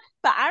episode.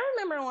 But I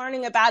remember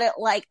learning about it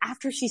like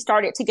after she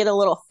started to get a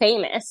little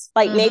famous,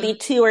 like maybe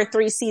 2 or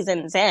 3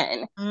 seasons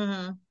in.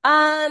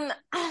 I'm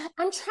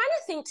trying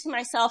to think to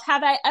myself,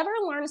 have I ever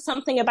learned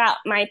something about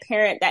my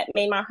parent that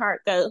made my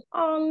heart go,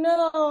 oh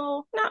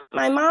no, not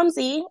my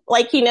momsy,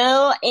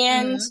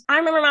 and I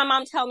remember my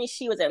mom telling me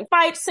she was in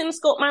fights in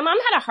school. My mom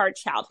had a hard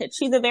childhood.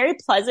 She's a very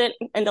pleasant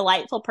and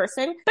delightful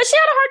person, but she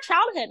had a hard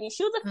childhood and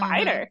she was a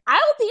fighter. I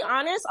will be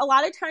honest, a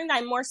lot of times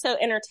I'm more so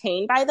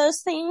entertained by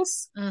those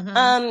things.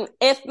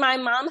 If my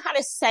mom had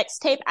a sex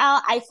tape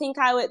out, I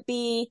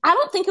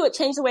don't think it would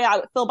change the way I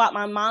would feel about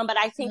my mom, but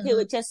I think it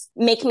would just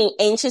make me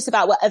anxious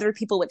about what other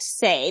people would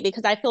say,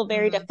 because I feel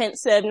very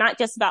defensive, not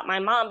just about my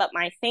mom, but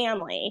my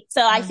family.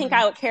 So I think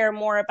I would care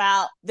more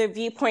about the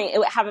viewpoint it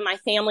would have in my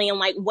family and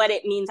like what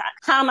it means.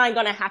 How am I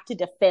going to have to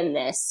defend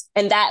this?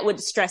 And that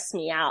would stress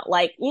me out.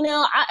 Like, I'm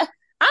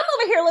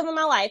over here living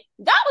my life.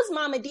 That was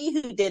Mama D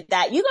who did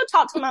that. You go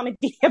talk to Mama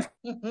D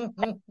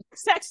about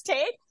sex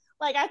tape.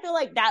 Like, I feel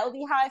like that would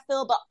be how I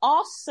feel. But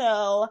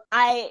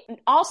I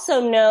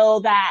also know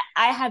that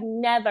I have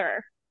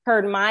never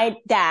heard my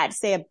dad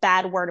say a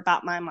bad word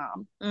about my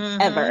mom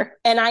ever.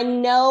 And I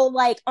know,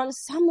 like, on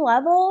some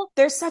level,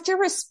 there's such a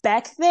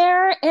respect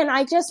there. And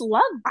I just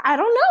love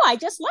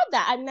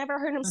that. I've never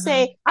heard him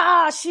say,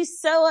 she's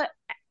so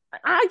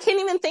I can't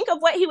even think of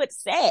what he would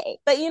say.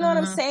 But you know what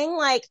I'm saying?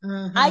 Like,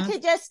 I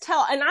could just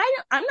tell. And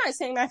I'm not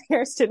saying my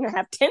parents didn't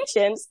have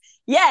tensions.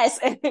 Yes.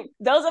 And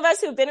those of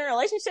us who've been in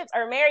relationships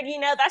or married, you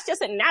know, that's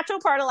just a natural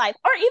part of life,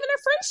 or even a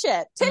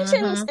friendship.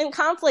 Tensions and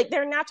conflict,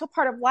 they're a natural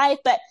part of life.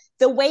 But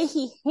the way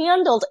he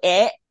handled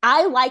it,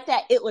 I like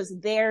that it was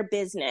their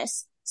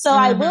business. So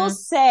I will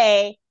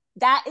say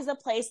that is a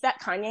place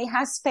that Kanye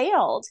has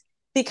failed,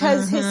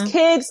 because his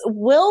kids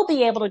will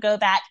be able to go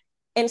back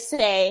and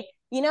say,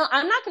 you know,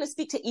 I'm not going to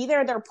speak to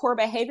either of their poor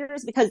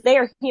behaviors, because they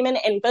are human,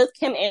 and both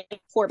Kim and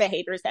poor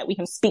behaviors that we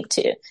can speak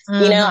to.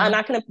 You know, I'm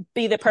not going to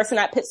be the person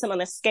that puts them on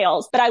the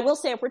scales. But I will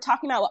say, if we're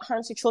talking about what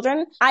harms to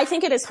children, I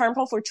think it is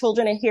harmful for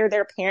children to hear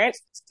their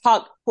parents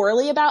talk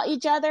poorly about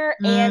each other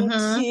and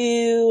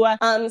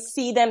to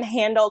see them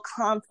handle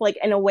conflict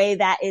in a way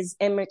that is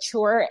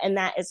immature and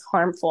that is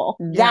harmful.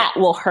 That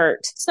will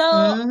hurt. So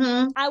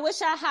I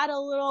wish I had a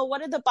little,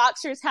 what do the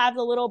boxers have,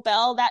 the little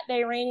bell that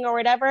they ring or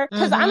whatever?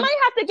 Because I might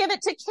have to give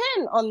it to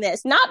Kim on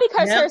this. Not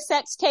because her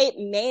sex tape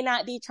may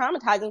not be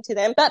traumatizing to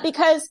them, but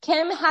because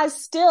Kim has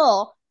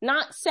still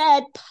not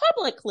said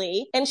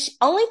publicly, and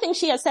only thing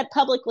she has said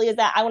publicly is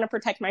that I want to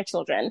protect my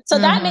children. So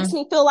that makes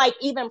me feel like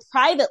even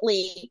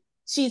privately,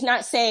 she's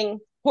not saying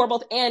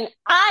horrible. And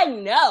I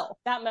know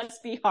that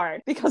must be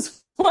hard,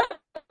 because what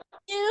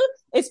you,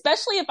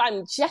 especially if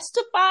I'm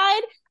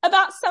justified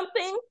about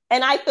something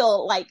and I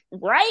feel like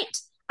right,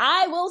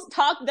 I will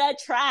talk the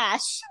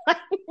trash.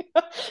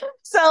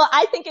 So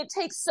I think it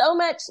takes so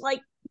much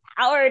like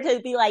power to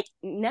be like,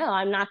 no,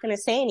 I'm not going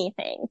to say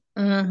anything.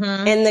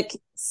 And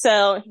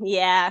so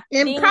yeah.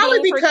 And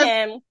probably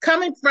because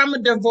coming from a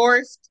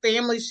divorced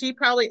family, she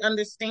probably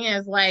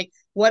understands like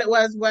what it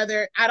was,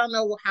 whether, I don't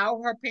know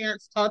how her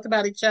parents talked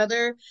about each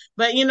other,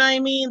 but you know what I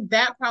mean?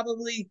 That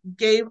probably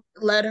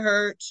led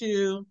her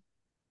to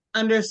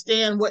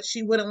understand what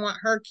she wouldn't want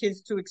her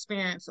kids to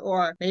experience,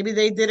 or maybe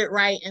they did it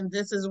right and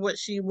this is what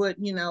she would,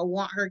 you know,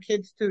 want her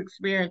kids to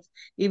experience,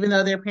 even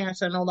though their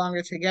parents are no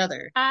longer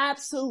together.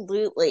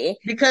 Absolutely.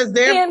 Because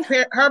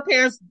her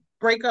parents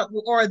break up,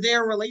 or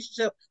their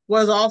relationship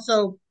was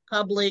also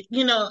public,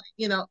 you know,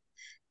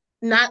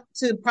 not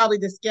to probably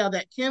the scale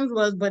that Kim's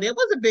was, but it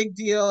was a big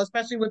deal,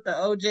 especially with the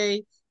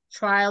OJ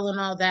trial and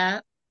all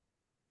that.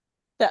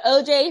 The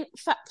OJ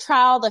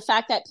trial, the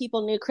fact that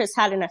people knew Chris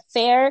had an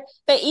affair,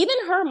 but even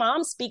her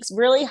mom speaks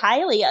really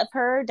highly of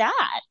her dad.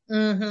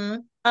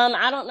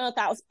 I don't know if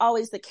that was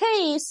always the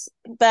case,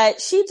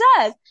 but she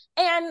does.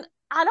 And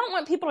I don't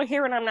want people to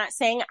hear what I'm not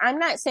saying. I'm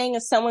not saying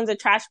if someone's a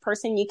trash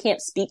person, you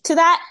can't speak to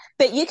that,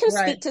 but you can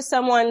speak to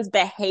someone's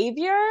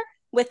behavior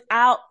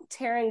without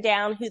tearing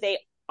down who they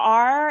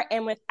are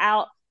and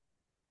without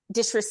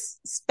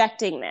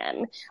disrespecting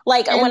them.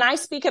 Like when I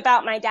speak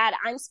about my dad,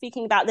 I'm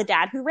speaking about the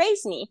dad who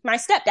raised me, my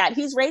stepdad.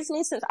 He's raised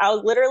me since I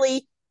was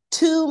literally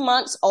 2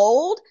 months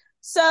old.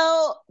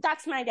 So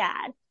that's my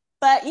dad.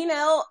 But you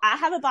know, I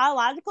have a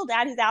biological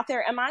dad who's out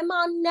there, and my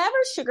mom never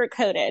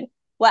sugarcoated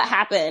what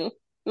happened.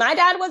 My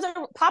dad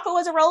Papa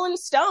was a Rolling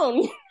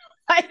Stone.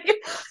 Like,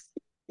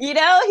 you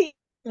know, he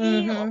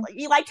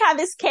liked to have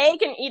his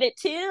cake and eat it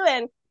too.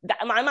 And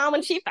my mom,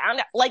 when she found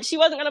out, like, she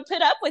wasn't going to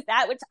put up with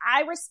that, which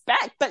I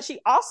respect, but she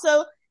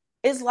also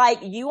is like,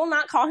 you will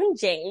not call him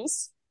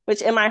James,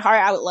 which in my heart,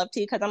 I would love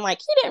to, because I'm like,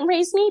 he didn't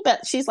raise me,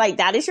 but she's like,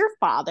 that is your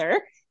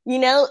father, you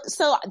know?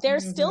 So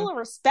there's still a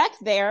respect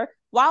there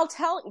while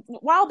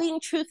being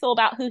truthful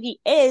about who he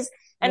is.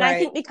 And I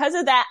think because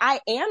of that, I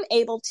am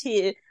able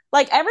to,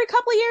 like, every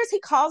couple of years, he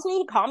called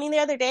me the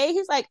other day.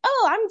 He's like,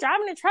 oh, I'm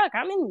driving a truck.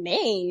 I'm in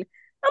Maine.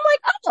 I'm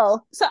like,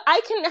 oh, so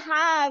I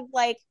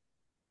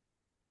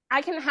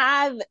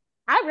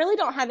really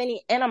don't have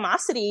any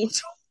animosity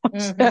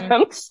towards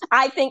him.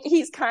 I think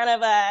he's kind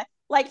of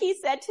like he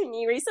said to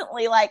me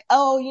recently, like,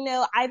 oh, you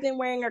know, I've been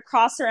wearing a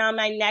cross around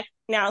my neck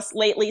now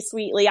lately,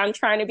 sweetly. I'm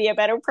trying to be a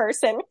better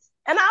person.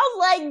 And I was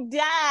like,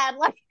 Dad,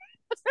 like,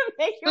 to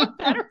make you a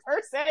better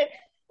person.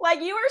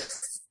 Like, you were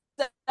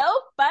so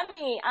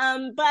funny.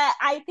 But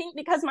I think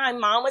because my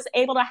mom was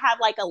able to have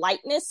like a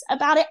lightness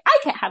about it, I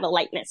can have a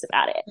lightness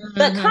about it.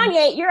 But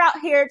Kanye, you're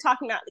out here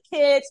talking about the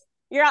kids.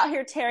 You're out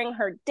here tearing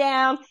her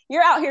down.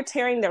 You're out here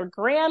tearing their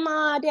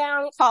grandma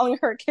down, calling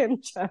her Kim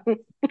Jong.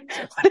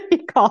 What did he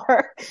call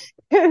her?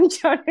 Kim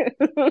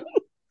Jong-un.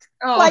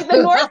 Like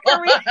the North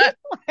Korean.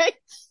 Like,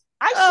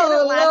 I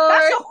shouldn't laugh.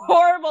 That's a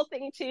horrible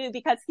thing too,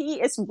 because he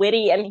is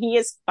witty and he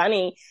is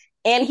funny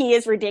and he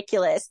is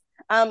ridiculous.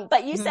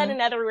 But you said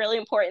another really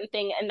important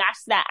thing, and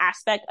that's that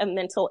aspect of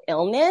mental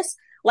illness.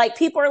 Like,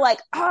 people are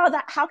like, oh,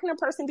 how can a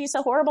person be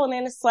so horrible? And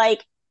then it's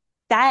like,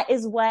 that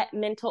is what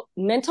mental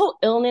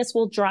illness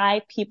will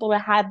drive people to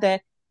have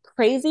the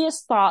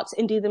craziest thoughts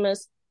and do the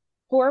most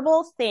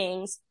horrible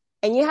things.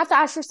 And you have to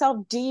ask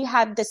yourself, do you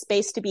have the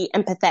space to be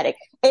empathetic?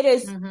 It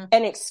is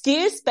an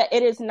excuse, but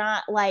it is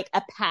not like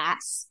a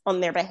pass on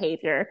their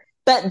behavior.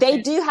 But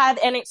they do have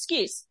an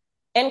excuse.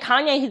 And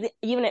Kanye has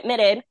even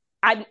admitted,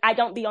 I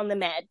don't be on the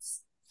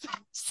meds.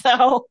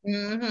 So,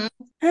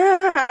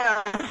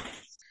 I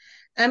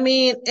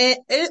mean, it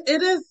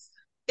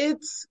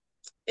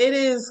it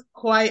is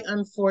quite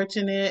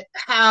unfortunate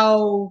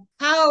how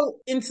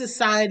in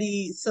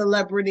society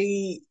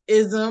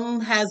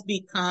celebrityism has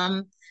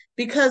become,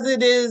 because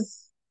it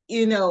is,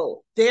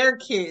 their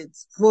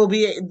kids will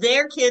be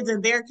their kids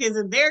and their kids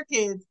and their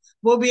kids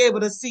will be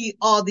able to see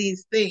all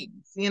these things,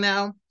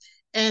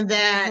 and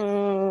that,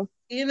 Mhm.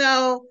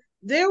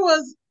 there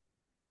was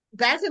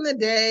back in the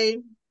day,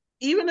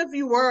 even if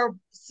you were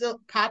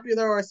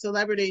popular or a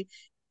celebrity,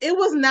 it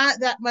was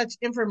not that much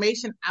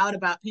information out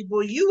about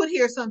people. You would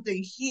hear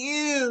something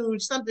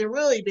huge, something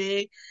really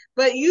big,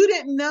 but you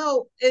didn't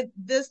know it.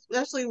 This,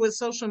 especially with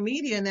social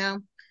media now,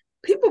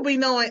 people be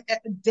knowing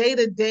day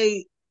to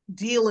day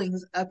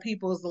dealings of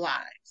people's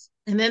lives,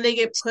 and then they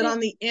get put Too on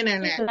the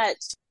internet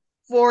much.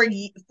 for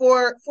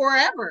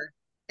forever.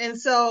 And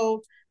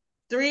so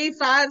 3,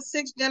 5,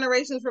 6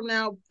 generations from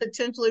now,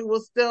 potentially will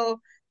still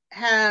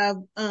have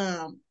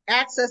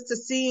access to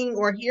seeing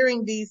or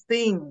hearing these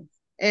things.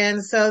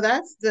 And so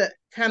that's the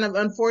kind of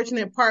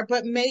unfortunate part.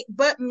 But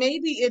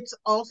maybe it's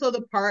also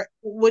the part,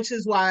 which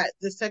is why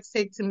the sex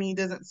tape to me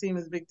doesn't seem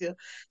as a big deal.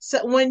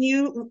 So when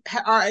you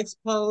are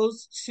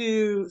exposed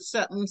to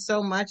something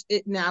so much,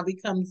 it now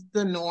becomes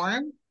the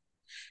norm.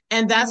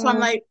 And that's why I'm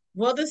Mhm. like,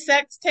 will the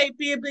sex tape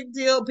be a big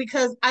deal?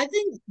 Because I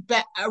think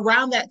that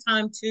around that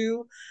time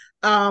too,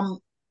 um,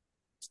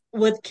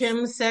 with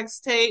Kim's sex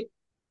tape,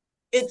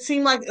 it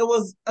seemed like it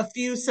was a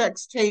few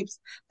sex tapes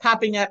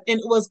popping up, and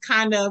it was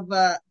kind of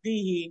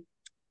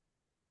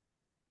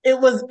it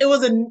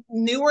was a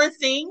newer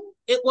thing.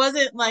 It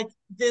wasn't like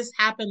this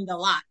happened a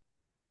lot.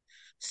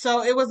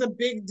 So it was a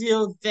big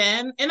deal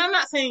then. And I'm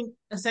not saying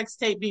a sex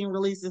tape being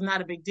released is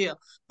not a big deal,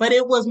 but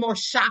it was more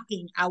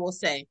shocking, I will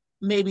say,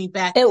 maybe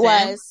back It then.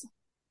 was.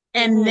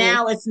 And Mhm.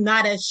 now it's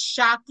not as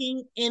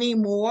shocking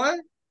anymore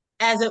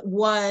as it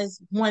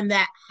was when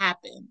that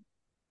happened.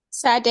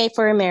 Sad day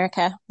for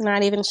America.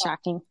 Not even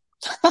shocking.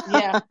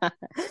 Yeah.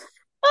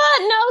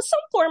 No, some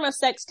form of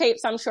sex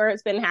tapes, I'm sure,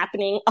 has been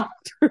happening all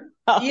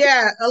throughout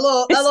Yeah,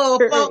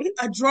 history.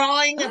 a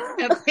drawing,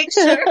 a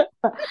picture.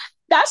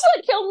 That's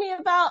what killed me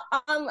about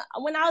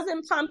when I was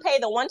in Pompeii.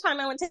 The one time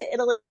I went to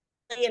Italy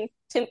in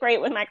 10th grade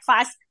with my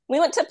class, we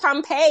went to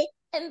Pompeii,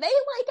 and they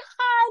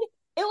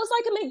it was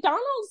like a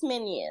McDonald's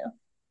menu.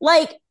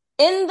 Like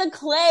in the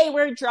clay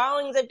were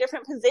drawings of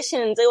different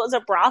positions. It was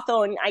a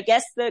brothel, and I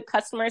guess the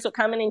customers would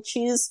come in and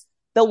choose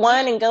the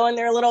one and go in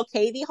their little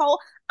cavey hole.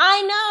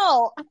 I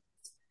know.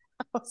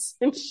 I was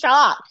in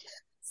shock.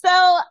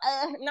 So,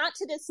 not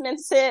to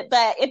dismiss it,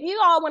 but if you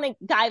all want to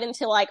dive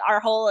into like our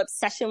whole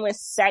obsession with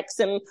sex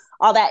and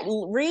all that,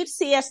 read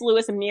C.S.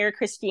 Lewis and Mere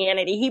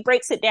Christianity. He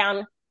breaks it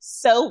down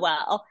so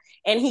well,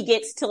 and he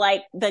gets to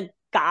like the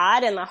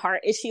God and the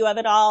heart issue of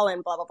it all,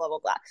 and blah blah blah blah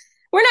blah.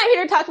 We're not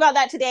here to talk about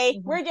that today.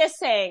 Mm-hmm. We're just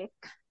saying,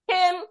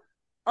 Kim,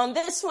 on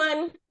this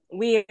one,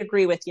 we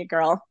agree with you,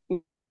 girl.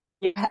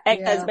 Your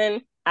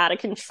ex-husband out of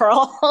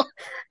control.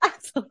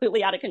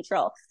 Absolutely out of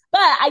control. But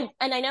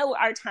I know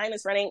our time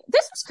is running.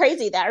 This was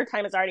crazy that our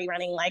time is already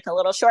running like a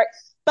little short.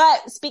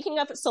 But speaking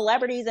of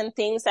celebrities and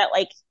things that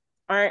like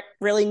aren't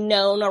really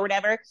known or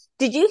whatever,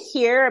 did you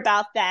hear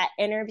about that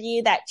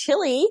interview that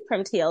Chili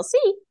from TLC,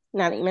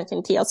 now that you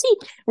mentioned TLC,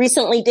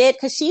 recently did?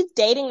 Because she's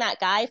dating that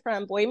guy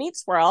from Boy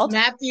Meets World.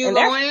 Matthew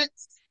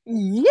Lawrence.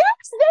 Yes,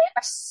 they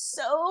are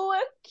so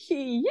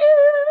cute.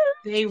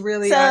 They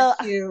really are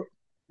cute.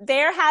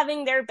 They're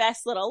having their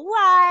best little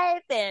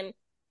life, and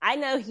I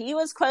know he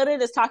was quoted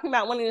as talking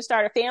about wanting to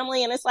start a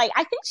family, and it's like,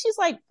 I think she's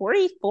like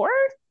 44.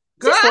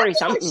 Girl, she's 40 I feel like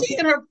something. she's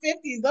in her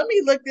 50s. Let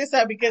me look this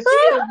up because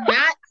she is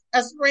not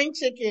a spring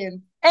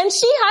chicken. And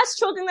she has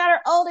children that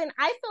are old, and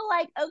I feel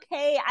like,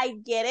 okay, I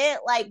get it.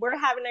 Like, we're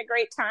having a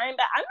great time,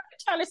 but I'm not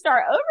trying to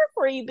start over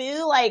for you,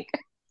 boo. Like,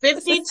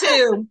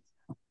 52.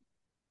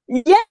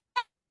 Yeah.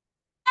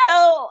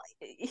 Oh,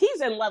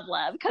 he's in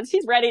love because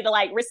he's ready to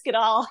like risk it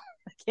all.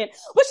 Which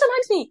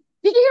reminds me,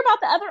 did you hear about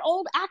the other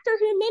old actor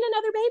who made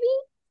another baby?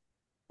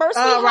 First,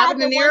 Robert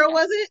De Niro,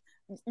 was it?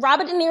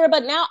 Robert De Niro,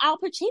 but now Al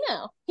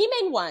Pacino. He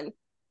made one.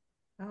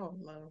 Oh,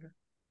 Lord.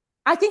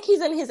 I think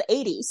he's in his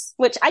 80s,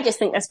 which I just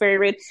think that's very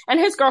rude. And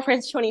his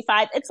girlfriend's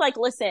 25. It's like,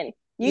 listen,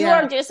 you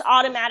are just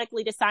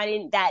automatically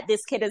deciding that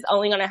this kid is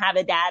only going to have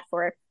a dad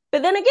for.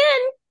 But then again,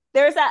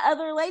 there's that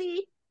other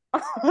lady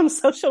on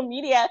social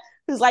media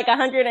who's like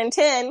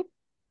 110.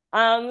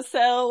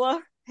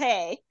 So,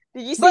 hey,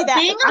 did you see that? But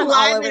being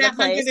alive at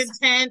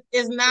 110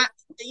 is not,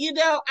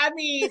 I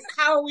mean,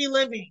 how are we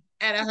living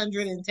at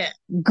 110?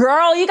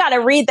 Girl, you got to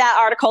read that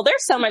article.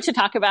 There's so much to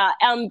talk about.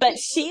 But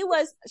she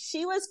was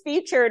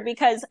featured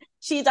because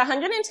she's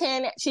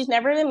 110. She's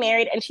never been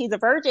married and she's a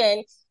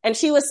virgin. And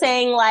she was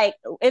saying like,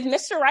 if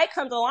Mr. Right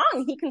comes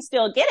along, he can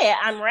still get it.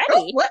 I'm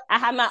ready. What? I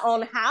have my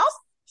own house.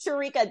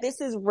 Sharika, this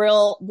is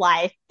real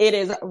life. It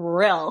is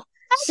real.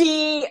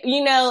 She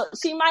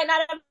might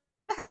not have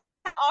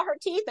all her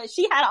teeth, but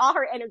she had all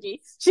her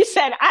energy. She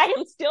said, I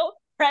am still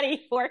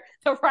ready for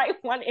the right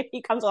one if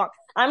he comes along.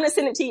 I'm going to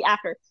send it to you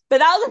after. But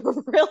that was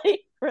a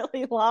really,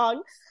 really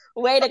long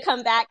way to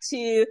come back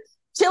to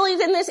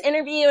Chili's in this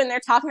interview, and they're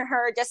talking to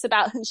her just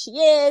about who she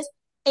is.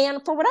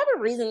 And for whatever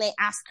reason, they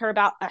asked her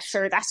about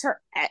Usher. That's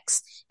her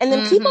ex. And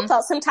then people Mm-hmm.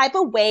 felt some type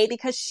of way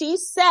because she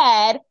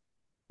said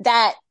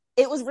that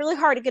it was really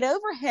hard to get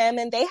over him.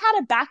 And they had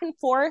a back and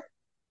forth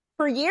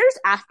for years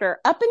after,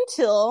 up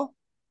until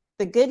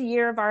the good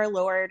year of our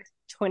Lord,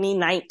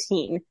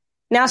 2019.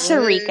 Now,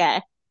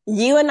 Sharika,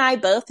 you and I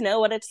both know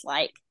what it's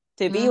like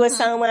to be with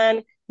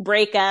someone,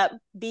 break up,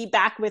 be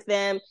back with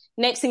them.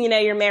 Next thing you know,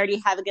 you're married,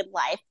 you have a good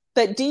life.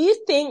 But do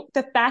you think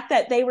the fact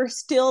that they were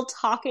still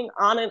talking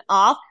on and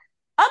off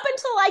up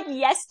until like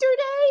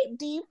yesterday,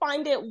 do you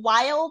find it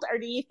wild, or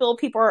do you feel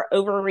people are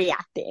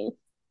overreacting?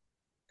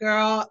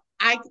 Girl,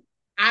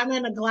 I'm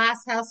in a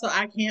glass house, so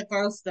I can't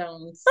throw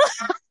stones.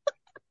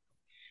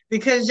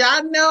 Because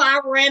y'all know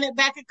I ran it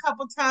back a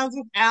couple times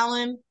with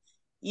Alan.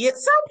 Yeah,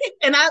 some people,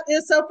 and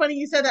it's so funny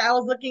you said that. I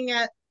was looking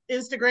at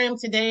Instagram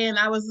today, and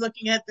I was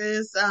looking at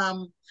this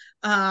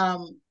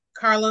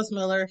Carlos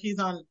Miller. He's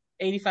on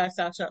 85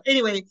 South Show.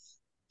 Anyway,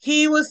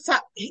 he was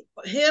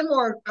him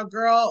or a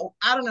girl,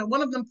 I don't know.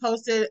 One of them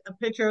posted a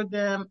pictures of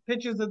them,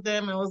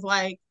 and was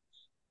like,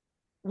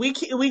 we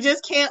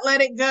just can't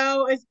let it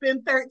go. It's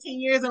been 13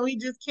 years, and we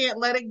just can't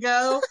let it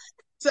go.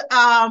 So,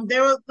 they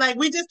were like,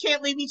 we just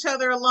can't leave each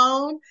other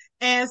alone.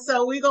 And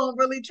so we gonna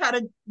really try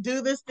to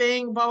do this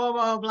thing, blah, blah,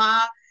 blah,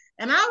 blah.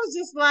 And I was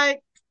just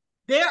like,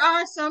 there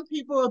are some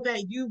people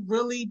that you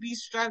really be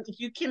struggling.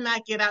 You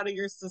cannot get out of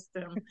your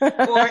system, or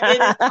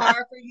it is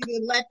hard for you to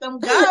let them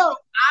go.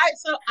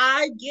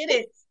 I get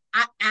it.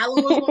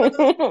 Alan was one of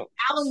those.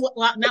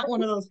 Well, not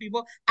one of those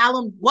people.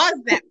 Alan was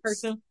that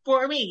person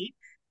for me.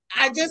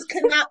 I just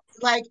could not,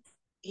 like,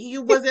 he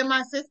was in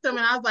my system,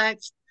 and I was like,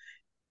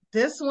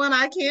 this one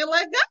I can't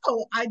let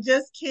go. I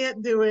just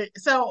can't do it.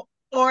 So,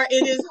 or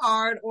it is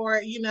hard,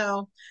 or,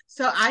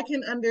 so I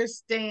can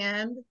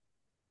understand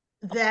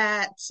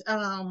that.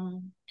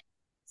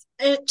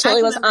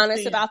 Chili was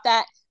honest about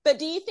that. But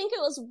do you think it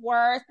was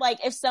worth,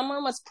 like, if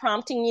someone was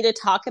prompting you to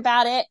talk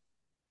about it,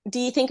 do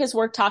you think it's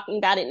worth talking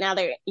about it now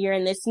that you're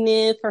in this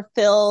new,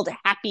 fulfilled,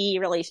 happy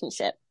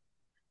relationship?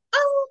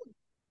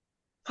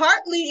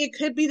 Partly it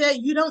could be that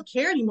you don't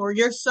care anymore.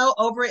 You're so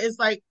over it. It's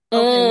like,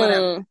 okay,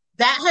 whatever.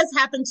 That has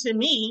happened to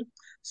me.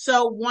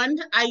 So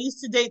I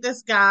used to date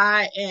this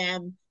guy,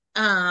 and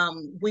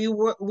we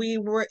were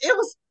it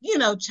was,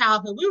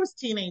 childhood. We were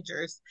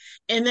teenagers.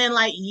 And then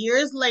like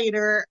years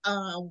later,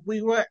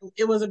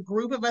 it was a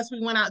group of us.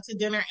 We went out to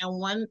dinner, and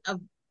one of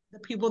the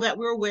people that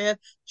we were with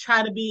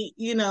tried to be,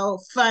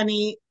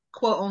 funny,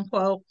 quote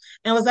unquote,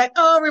 and was like,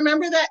 oh,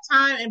 remember that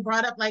time, and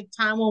brought up like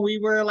time when we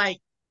were like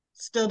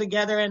still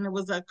together and it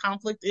was a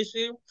conflict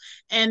issue.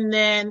 And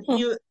then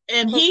he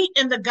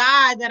and the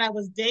guy that I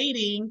was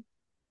dating,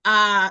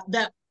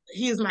 that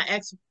he was my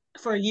ex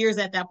for years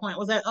at that point,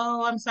 was like,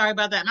 oh, I'm sorry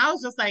about that. And I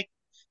was just like,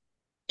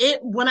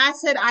 when I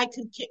say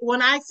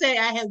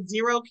I had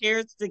zero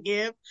cares to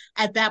give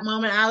at that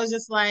moment, I was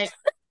just like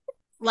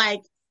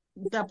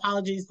the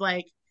apologies,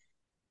 like,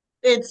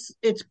 it's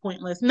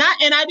pointless. Not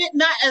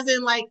as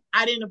in like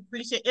I didn't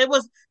appreciate it.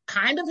 Was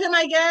kind of him,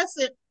 I guess.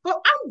 But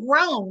I'm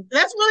grown.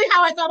 That's really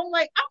how I felt. I'm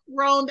like, I'm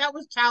grown. That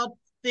was child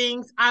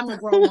things. I'm a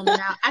grown woman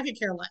now. I could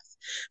care less.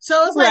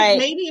 So it's like,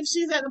 maybe if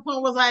she's at the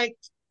point was like,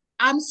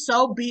 I'm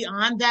so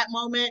beyond that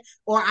moment,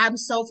 or I'm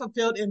so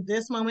fulfilled in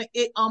this moment,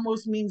 it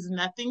almost means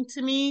nothing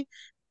to me.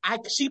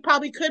 She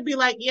probably could be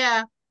like,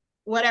 yeah,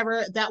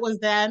 whatever, that was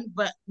then,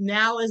 but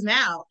now is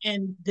now,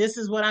 and this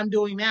is what I'm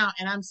doing now,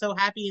 and I'm so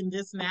happy in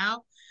this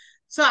now.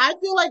 So I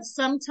feel like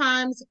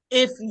sometimes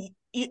if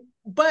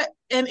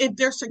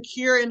they're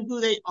secure in who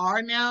they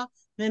are now,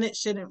 then it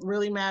shouldn't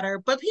really matter.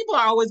 But people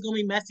are always going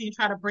to be messy and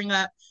try to bring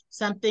up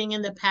something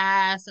in the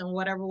past and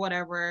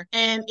whatever.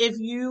 And if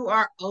you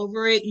are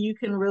over it, you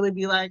can really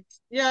be like,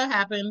 yeah, it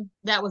happened.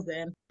 That was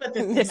then. But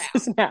this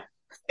is now.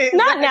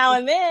 Not now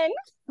and then.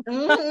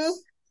 Mm-hmm.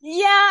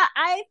 Yeah,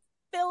 I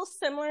feel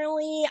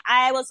similarly.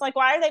 I was like,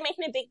 why are they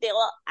making a big deal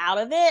out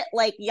of it?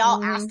 Like,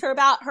 y'all asked her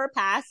about her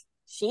past.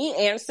 She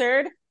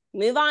answered.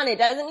 Move on. It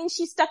doesn't mean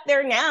she's stuck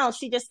there now.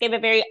 She just gave a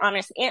very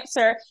honest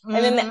answer. And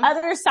then the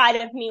other side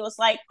of me was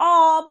like,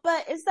 oh,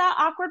 but is that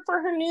awkward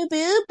for her new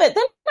boo? But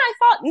then I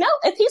thought, no,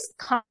 if he's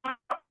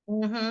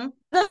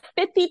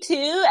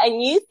 52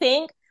 and you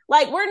think,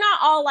 like, we're not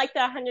all like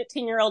the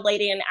 110-year-old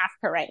lady in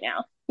Africa right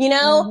now.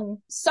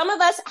 Some of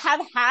us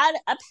have had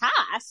a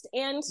past,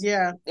 and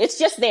it's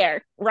just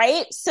there,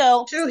 right?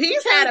 So true,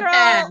 he's had a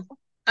past.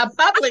 A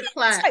public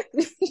past.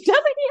 Doesn't he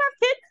have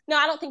kids? No,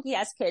 I don't think he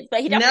has kids,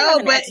 but he definitely has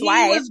an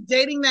ex-wife. He was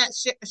dating that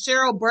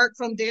Cheryl Burke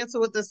from Dancing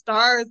with the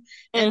Stars,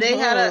 and they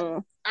had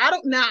I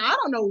don't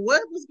know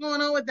what was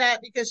going on with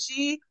that, because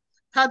she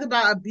talked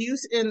about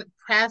abuse in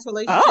past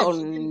relationships.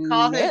 She didn't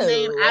call his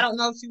name. I don't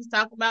know if she was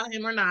talking about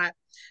him or not,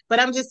 but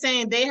I'm just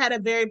saying they had a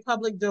very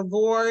public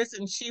divorce,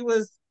 and she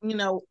was,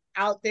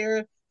 out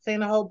there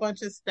saying a whole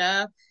bunch of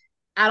stuff.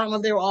 I don't know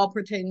if they were all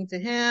pertaining to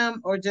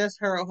him or just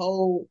her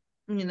whole,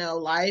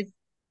 life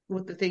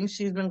with the things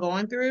she's been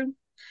going through.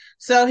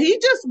 So he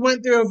just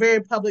went through a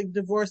very public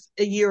divorce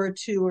a year or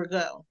two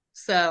ago.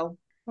 So,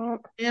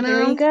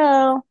 there you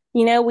go.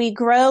 We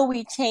grow,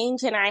 we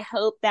change, and I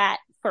hope that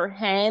for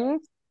him,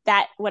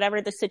 that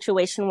whatever the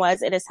situation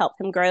was, it has helped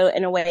him grow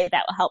in a way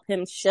that will help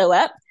him show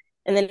up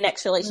in the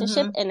next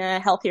relationship in a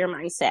healthier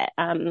mindset.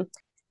 And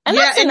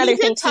that's another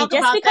thing too.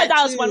 Just because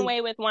I was one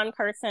way with one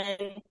person,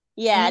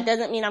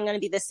 doesn't mean I'm going to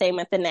be the same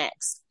with the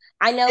next.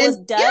 I know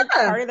with Doug,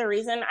 part of the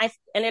reason I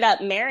ended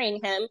up marrying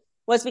him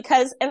was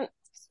because, and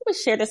we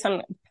shared this on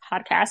the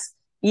podcast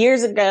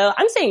years ago.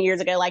 I'm saying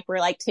years ago, like we're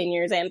like 10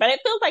 years in, but it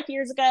feels like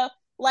years ago.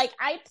 Like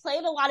I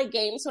played a lot of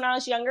games when I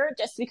was younger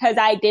just because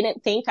I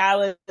didn't think I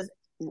was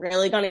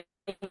really going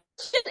to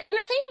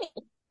entertain me.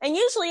 And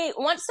usually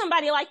once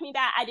somebody liked me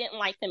back, I didn't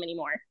like them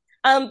anymore.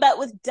 But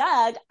with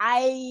Doug,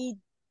 I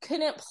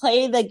couldn't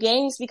play the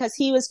games because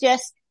he was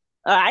just,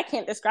 I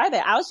can't describe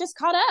it. I was just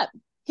caught up.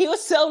 He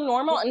was so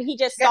normal and he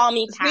just saw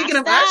me past Speaking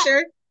of that.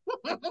 Usher.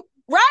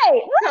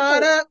 Right.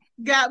 Caught up,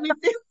 got me.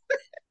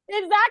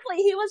 Exactly.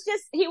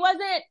 He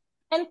wasn't,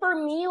 and for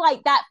me,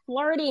 like that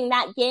flirting,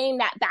 that game,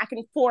 that back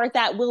and forth,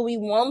 that will we,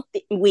 won't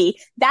we,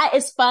 that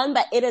is fun,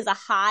 but it is a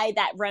high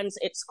that runs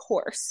its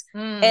course.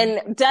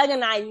 And Doug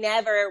and I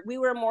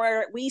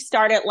we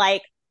started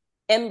like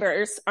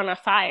embers on a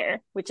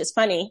fire, which is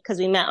funny because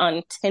we met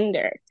on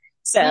Tinder.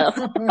 So,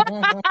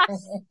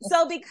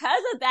 so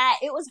because of that,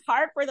 it was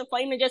hard for the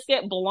flame to just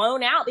get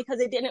blown out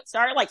because it didn't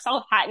start like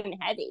so hot and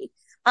heavy.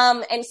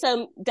 And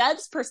so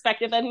Doug's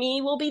perspective of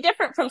me will be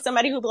different from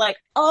somebody who'll be like,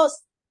 oh,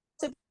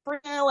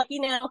 Sabrina, like,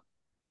 you know,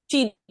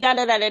 she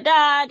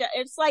da-da-da-da-da.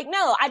 It's like,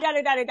 no, I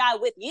da-da-da-da-da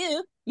with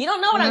you. You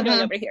don't know what I'm doing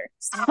over here.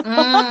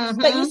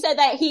 But you said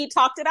that he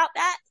talked about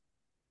that?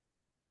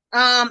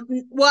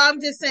 Well, I'm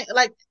just saying,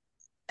 like,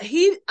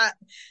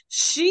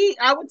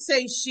 I would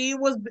say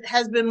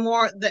has been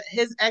more, that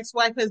his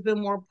ex-wife has been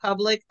more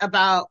public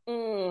about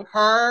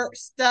her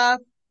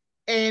stuff.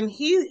 And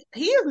he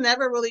has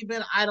never really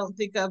been, I don't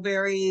think, a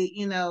very,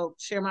 you know,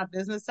 share my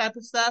business type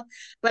of stuff.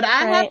 But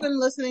I have been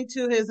listening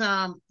to his,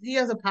 he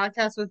has a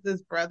podcast with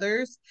his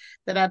brothers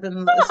that I've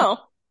been listening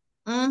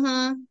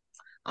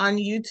on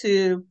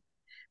YouTube.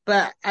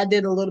 But I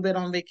did a little bit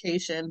on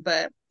vacation.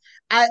 But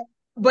I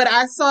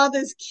saw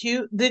this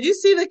did you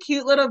see the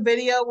cute little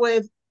video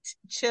with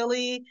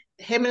Chili,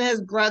 him and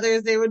his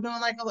brothers? They were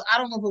doing like, I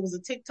don't know if it was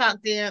a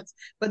TikTok dance,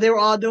 but they were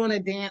all doing a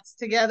dance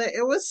together.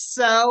 It was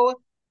so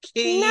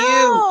cute.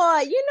 No,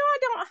 you know I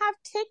don't have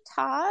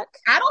TikTok.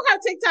 I don't have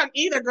TikTok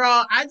either,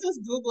 girl. I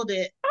just Googled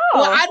it.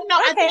 Well, I don't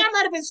know. Okay. I think I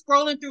might have been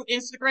scrolling through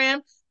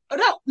Instagram.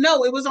 Oh,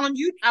 no, it was on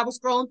YouTube. I was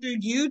scrolling through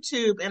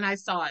YouTube and I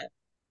saw it.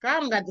 Girl, I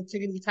don't got the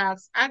tickety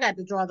talks. I got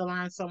to draw the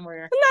line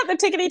somewhere. Not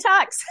the tickety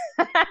talks.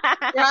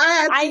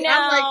 I know.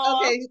 I'm like,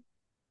 okay.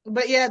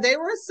 But yeah, they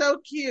were so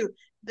cute.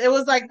 It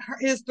was like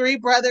his three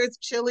brothers,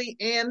 Chili,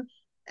 and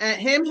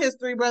his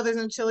three brothers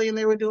and Chili, and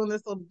they were doing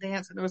this little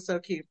dance, and it was so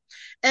cute.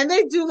 And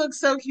they do look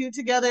so cute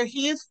together.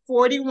 He is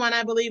 41,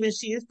 I believe, and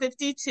she is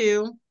 52.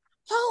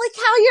 Holy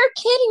cow, you're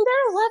kidding.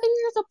 They're 11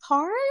 years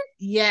apart?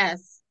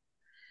 Yes.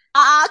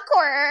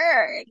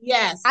 Awkward.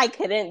 Yes. I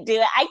couldn't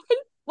do it.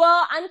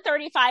 Well, I'm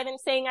 35 and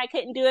saying I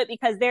couldn't do it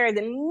because there is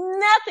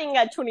nothing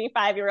a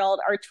 25-year-old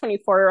or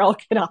 24-year-old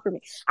can offer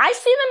me. I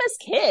see them as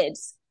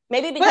kids.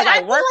 Maybe because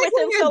I work with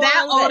them so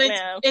long.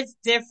 It's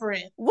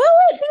different. Will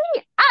it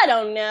be? I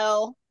don't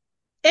know.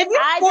 If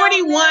you're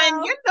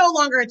 41, you're no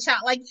longer a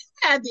child. Like, you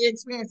had the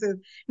experiences.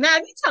 Now,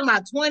 if you're talking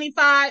about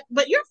 25,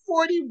 but you're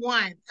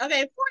 41.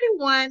 Okay,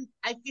 41,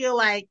 I feel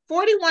like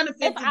 41 to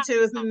 52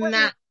 is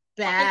not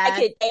bad. I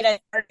could date a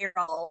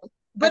 30-year-old.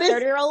 But a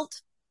 30-year-old?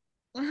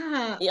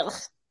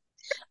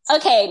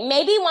 Okay,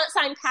 maybe once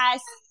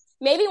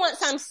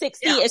I'm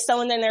 60 is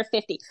someone in their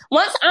 50.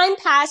 Once I'm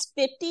past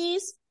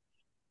 50s,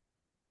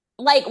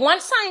 like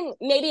once I'm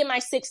maybe in my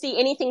 60,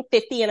 anything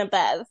 50 and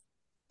above.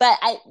 But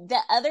the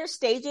other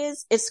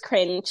stages is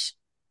cringe.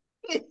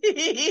 Because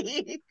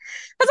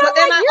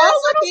I'm like, you're a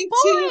little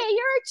boy,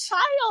 you're a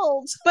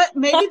child. But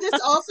maybe this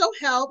also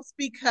helps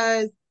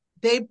because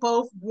they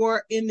both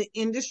were in the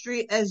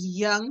industry as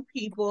young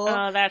people.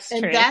 Oh, that's true.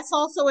 And that's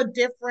also a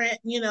different,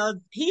 you know,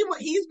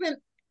 he's been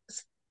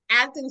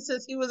acting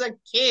since he was a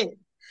kid.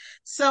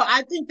 So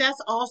I think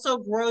that's also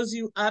grows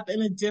you up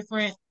in a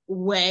different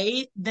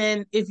way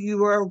than if you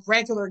were a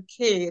regular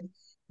kid.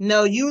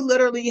 No, you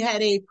literally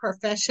had a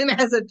profession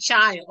as a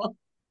child.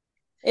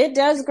 It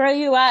does grow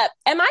you up.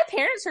 And my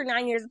parents are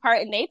 9 years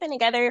apart and they've been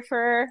together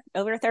for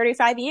over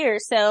 35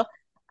 years. So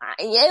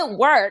it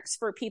works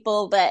for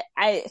people, but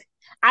I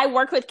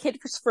work with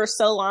kids for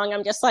so long.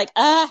 I'm just like,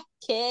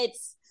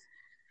 kids.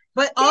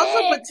 But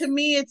also, but to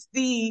me,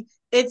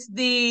 it's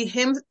the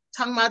him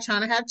talking about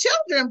trying to have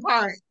children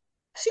part.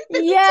 She's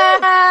 52. Yeah.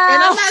 And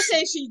I'm not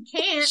saying she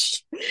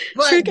can't,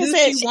 but do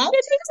she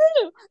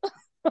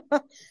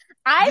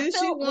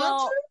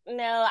want to?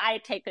 No, I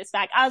take this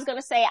back. I was going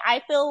to say,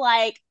 I feel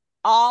like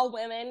all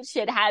women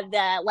should have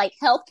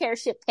healthcare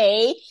should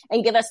pay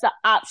and give us the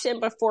option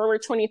before we're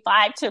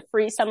 25 to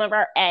freeze some of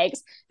our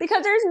eggs,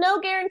 because there's no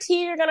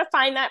guarantee you're going to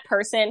find that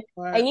person.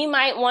 Right. And you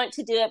might want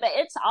to do it, but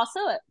it's also,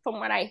 from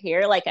what I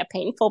hear, like a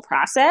painful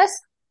process.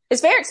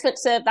 It's very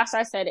expensive. That's why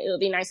I said it would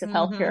be nice if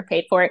healthcare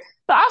paid for it,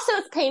 but also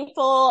it's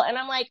painful. And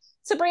I'm like,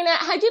 Sabrina,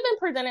 had you been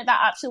presented that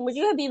option, would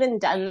you have even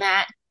done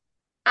that?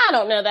 I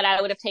don't know that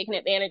I would have taken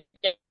advantage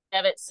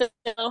of it. So,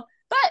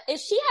 but if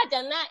she had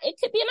done that, it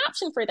could be an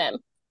option for them.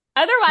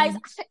 Otherwise,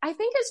 I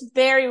think it's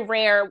very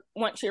rare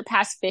once you're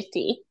past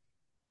 50,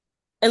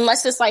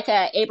 unless it's like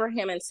a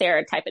Abraham and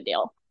Sarah type of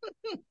deal.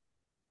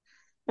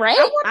 Right?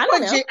 I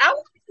don't know. I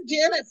wonder if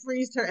Janet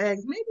freezed her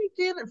eggs. Maybe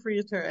Janet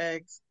freezed her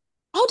eggs.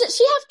 Oh, did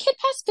she have a kid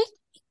past 50?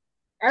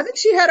 I think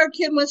she had her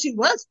kid when she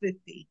was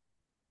 50.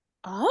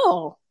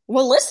 Oh,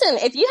 well, listen,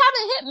 if you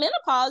haven't hit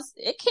menopause,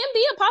 it can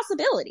be a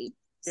possibility.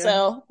 Yeah.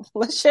 So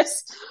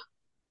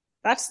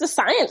that's the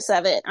science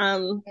of it.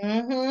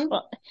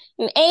 Well,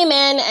 and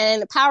amen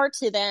and power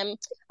to them.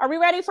 Are we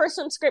ready for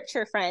some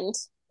scripture,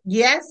 friends?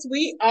 Yes,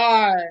 we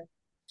are.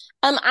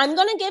 I'm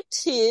going to give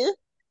two.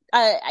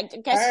 I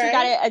guess we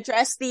got to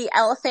address the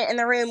elephant in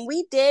the room.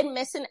 We did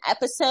miss an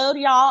episode,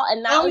 y'all,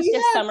 and that was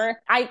just summer.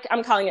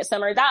 I'm calling it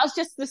summer. That was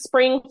just the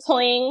spring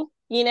fling.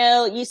 You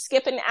know, you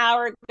skip an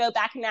hour, go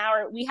back an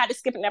hour. We had to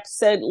skip an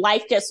episode.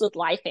 Life just with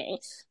lifing.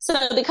 So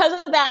because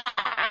of that,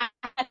 I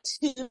had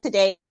to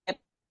today.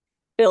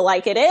 Feel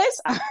like it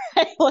is. All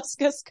right, let's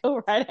just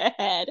go right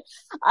ahead.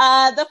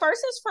 The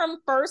first is from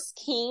 1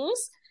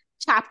 Kings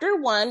chapter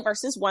 1,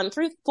 verses 1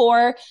 through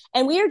 4.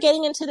 And we are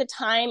getting into the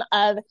time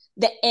of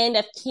the end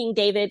of King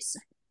David's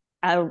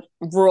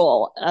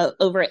rule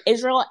over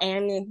Israel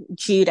and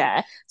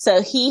Judah.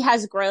 So he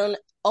has grown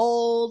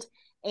old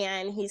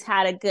and he's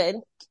had a good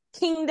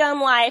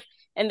kingdom life.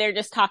 And they're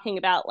just talking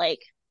about like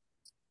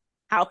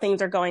how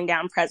things are going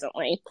down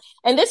presently.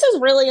 And this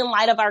is really in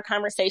light of our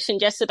conversation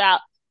just about,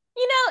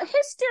 you know,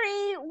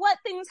 history, what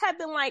things have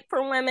been like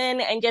for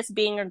women and just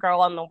being a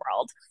girl in the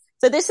world.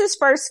 So this is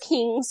 1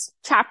 Kings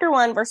chapter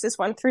 1, verses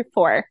 1 through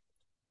 4.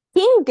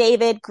 King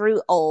David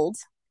grew old.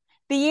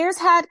 The years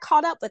had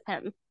caught up with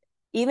him.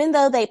 Even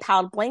though they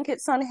piled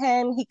blankets on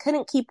him, he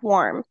couldn't keep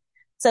warm.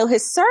 So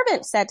his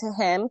servant said to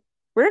him,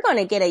 "We're going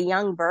to get a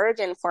young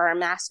virgin for our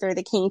master,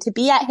 the king, to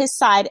be at his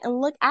side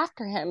and look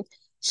after him.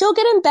 She'll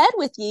get in bed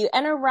with you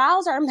and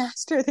arouse our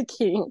master, the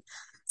king."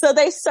 So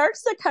they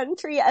searched the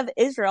country of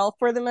Israel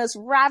for the most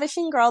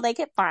ravishing girl they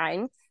could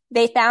find.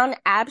 They found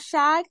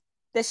Abishag,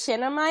 the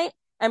Shunammite,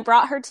 and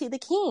brought her to the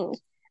king.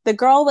 The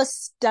girl was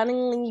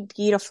stunningly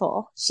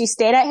beautiful. She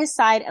stayed at his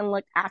side and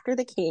looked after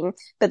the king,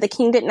 but the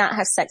king did not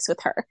have sex with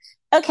her.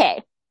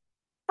 Okay,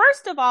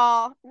 first of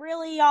all,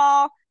 really,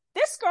 y'all,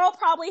 this girl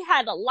probably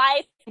had a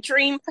life,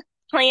 dream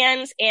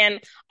plans,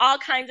 and all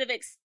kinds of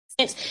maybe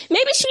she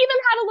even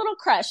had a little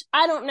crush.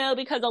 I don't know,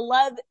 because a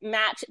love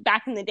match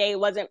back in the day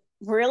wasn't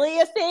really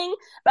a thing,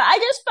 but I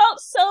just felt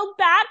so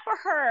bad for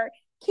her.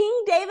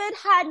 King David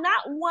had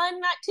not one,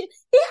 not two.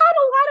 He had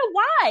a lot of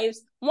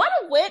wives, one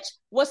of which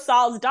was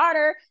Saul's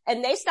daughter,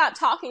 and they stopped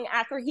talking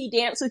after he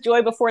danced with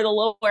joy before the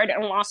Lord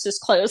and lost his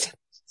clothes on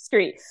the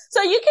street.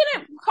 So you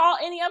couldn't call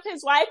any of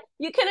his wife.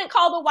 You couldn't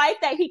call the wife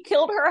that he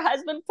killed her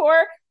husband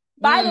for.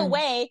 By the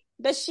way,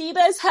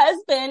 Bathsheba's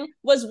husband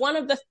was one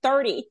of the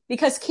 30,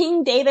 because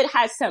King David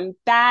has some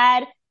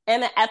bad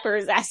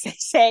MFers, as they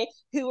say,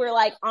 who were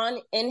like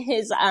in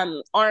his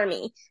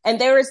army. And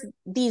there was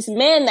these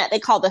men that they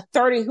call the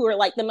 30 who were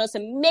like the most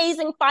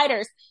amazing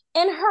fighters.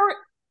 And her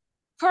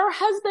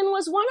husband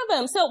was one of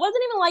them. So it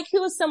wasn't even like he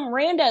was some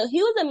rando.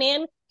 He was a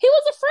man. He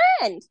was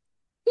a friend.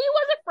 He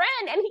was a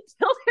friend, and he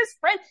killed his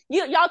friend.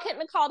 Y'all couldn't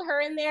have called her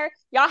in there.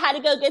 Y'all had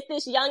to go get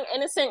this young,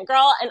 innocent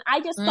girl. And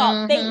I just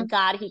thought, thank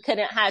God he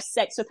couldn't have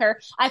sex with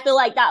her. I feel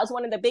like that was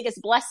one of the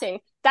biggest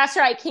blessings. That's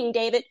right, King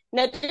David.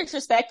 No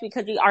disrespect,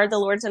 because you are the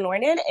Lord's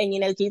anointed, and, you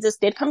know, Jesus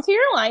did come through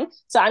your line.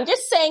 So I'm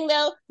just saying,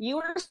 though, you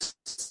were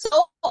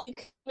so, you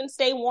couldn't even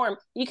stay warm.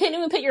 You couldn't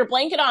even put your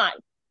blanket on.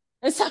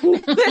 And so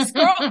this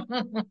girl,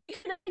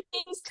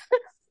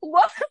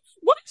 what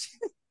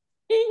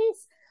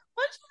kings?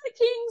 What should the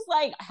king's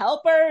like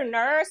helper,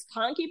 nurse,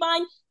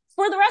 concubine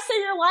for the rest of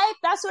your life?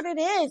 That's what it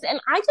is.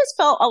 And I just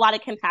felt a lot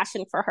of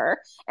compassion for her.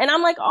 And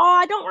I'm like, oh,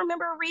 I don't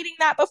remember reading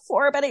that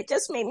before, but it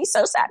just made me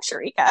so sad,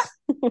 Sharika.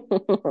 I'm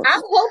hoping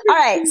all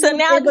right, so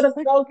now able to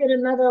go get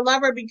another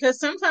lover, because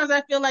sometimes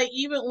I feel like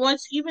even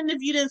if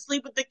you didn't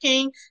sleep with the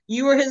king,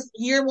 you're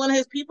one of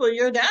his people,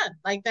 you're done.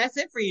 Like, that's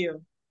it for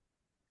you.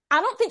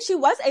 I don't think she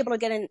was able to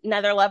get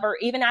another lover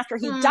even after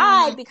he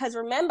died, because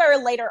remember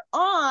later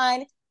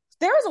on,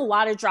 there was a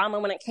lot of drama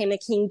when it came to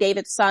King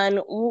David's son.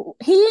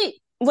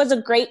 He was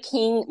a great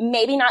king,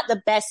 maybe not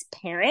the best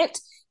parent.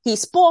 He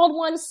spoiled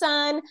one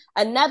son,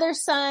 another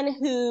son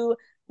who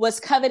was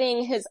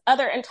coveting his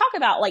other, and talk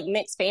about like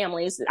mixed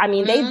families. I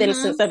mean, they've been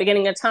since the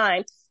beginning of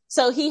time.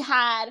 So he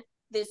had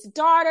this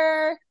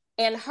daughter,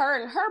 and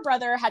her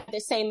brother had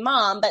the same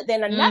mom, but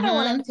then another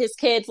one of his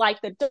kids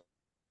liked the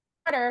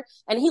daughter,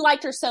 and he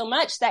liked her so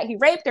much that he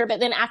raped her.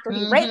 But then after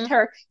he raped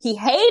her, he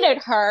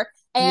hated her.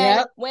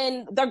 And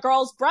when the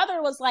girl's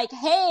brother was like,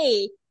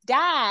 "Hey,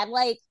 dad,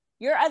 like,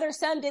 your other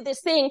son did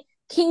this thing,"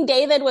 King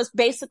David was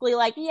basically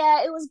like,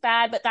 "Yeah, it was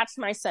bad, but that's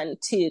my son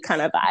too,"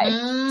 kind of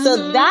vibe.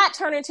 So that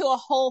turned into a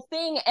whole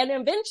thing. And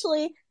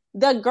eventually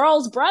the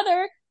girl's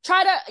brother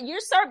tried to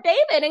usurp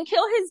David and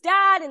kill his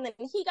dad. And then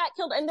he got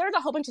killed. And there's a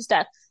whole bunch of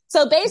stuff.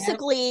 So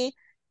basically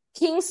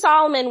King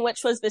Solomon,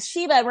 which was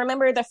Bathsheba,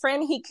 remember the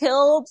friend he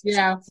killed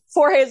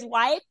for his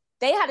wife?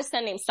 They had a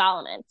son named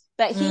Solomon,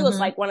 but he was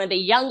like one of the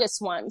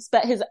youngest ones.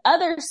 But his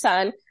other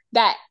son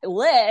that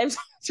lived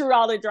through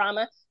all the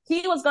drama,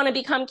 he was going to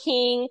become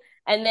king.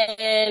 And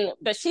then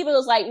Bathsheba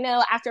was like,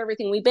 no, after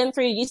everything we've been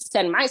through, you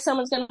said my son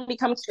was going to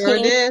become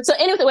king. So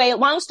anyway,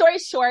 long story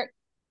short,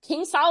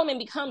 King Solomon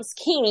becomes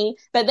king,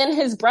 but then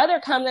his brother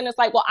comes and is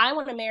like, well, I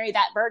want to marry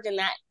that virgin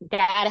that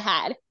dad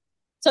had.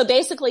 So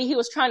basically he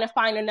was trying to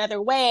find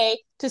another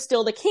way to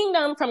steal the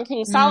kingdom from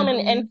King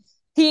Solomon. And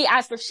he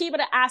asked Bathsheba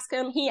to ask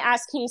him. He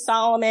asked King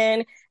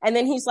Solomon. And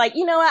then he's like,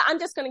 you know what? I'm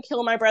just going to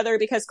kill my brother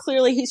because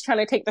clearly he's trying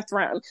to take the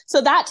throne.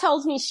 So that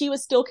tells me she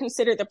was still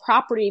considered the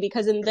property,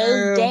 because in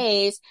those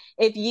days,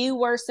 if you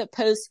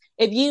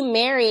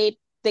married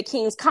the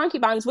king's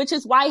concubines, which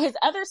is why his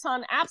other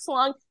son,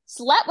 Absalom,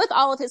 slept with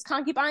all of his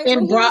concubines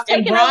in broad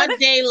daylight,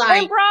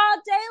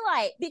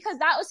 because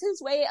that was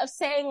his way of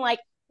saying, like,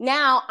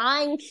 now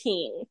I'm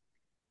king.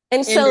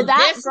 And so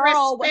that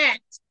girl, yuck.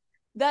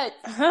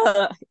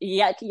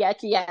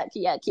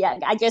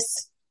 I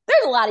guess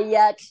there's a lot of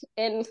yuck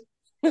in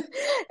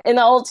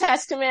the Old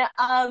Testament.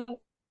 Gotta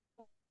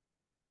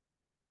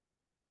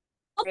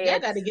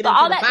get but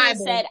all that being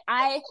said,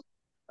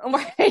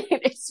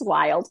 it's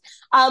wild.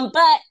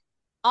 But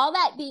all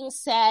that being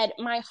said,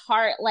 my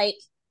heart, like,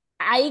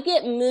 I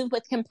get moved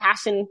with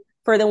compassion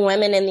for the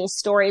women in these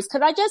stories,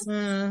 because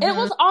it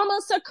was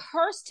almost a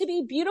curse to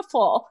be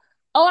beautiful.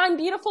 Oh, I'm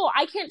beautiful.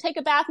 I can't take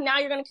a bath. Now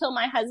you're going to kill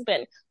my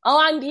husband. Oh,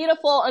 I'm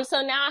beautiful. And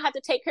so now I have to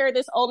take care of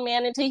this old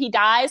man until he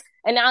dies.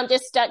 And now I'm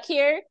just stuck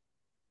here.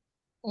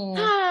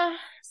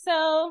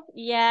 So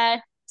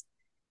yeah,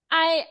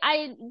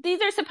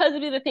 these are supposed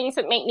to be the things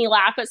that make me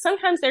laugh, but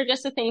sometimes they're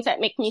just the things that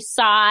make me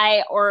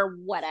sigh or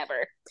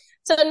whatever.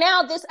 So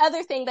now this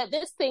other thing, but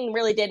this thing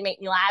really did make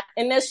me laugh.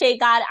 And no shade,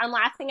 God, I'm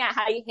laughing at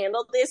how you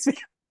handled this,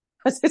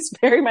 because it's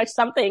very much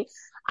something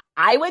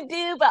I would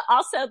do, but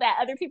also that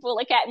other people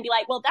look at and be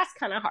like, well, that's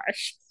kind of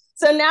harsh.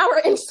 So now we're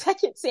in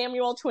 2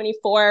 Samuel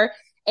 24,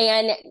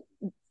 and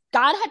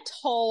God had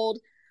told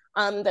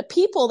the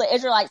people, the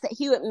Israelites, that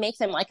he would make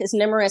them like as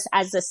numerous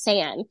as the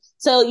sand.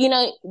 So,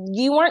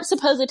 you weren't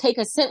supposed to take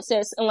a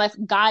census unless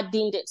God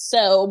deemed it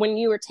so. When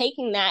you were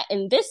taking that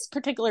in this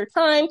particular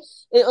time,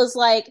 it was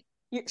like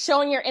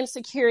showing your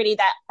insecurity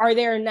that, are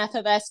there enough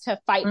of us to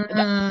fight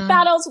the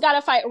battles we got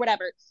to fight or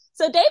whatever.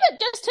 So David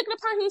just took it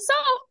upon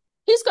himself.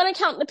 He's going to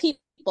count the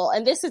people.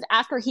 And this is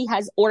after he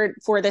has ordered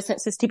for the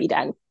census to be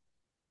done.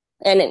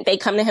 And they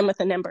come to him with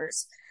the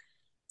numbers.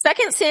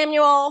 2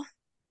 Samuel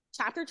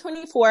chapter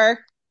 24,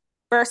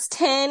 verse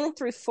 10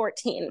 through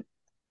 14.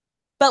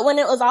 But when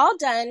it was all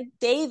done,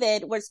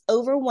 David was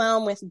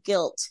overwhelmed with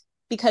guilt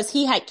because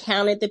he had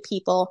counted the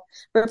people,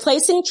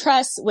 replacing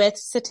trust with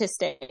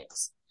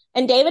statistics.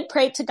 And David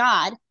prayed to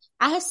God,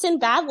 I have sinned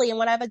badly in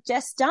what I've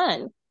just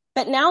done.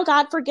 But now,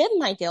 God, forgive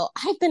my guilt.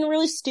 I've been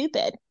really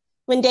stupid.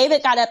 When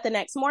David got up the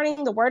next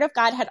morning, the word of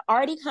God had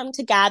already come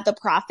to Gad the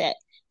prophet,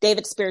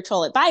 David's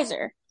spiritual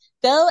advisor.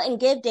 Go and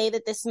give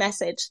David this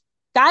message.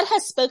 God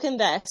has spoken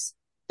thus.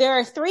 There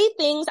are 3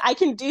 things I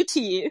can do to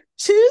you.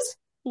 Choose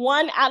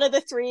one out of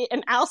the 3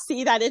 and I'll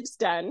see that it's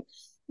done.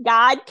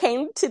 God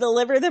came to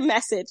deliver the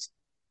message.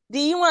 Do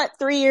you want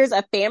 3 years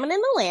of famine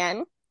in the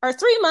land, or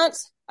 3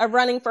 months of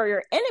running for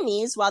your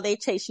enemies while they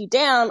chase you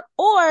down,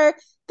 or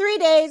 3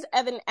 days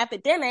of an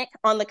epidemic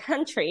on the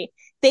country?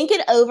 Think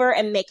it over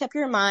and make up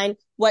your mind.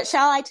 What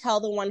shall I tell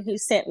the one who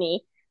sent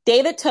me?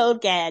 David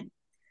told Gad,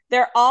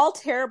 they're all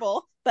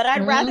terrible, but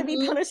I'd rather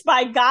be punished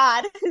by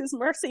God, whose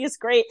mercy is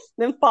great,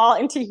 than fall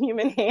into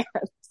human hands.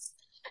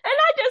 And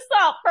I just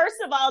thought, first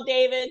of all,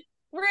 David,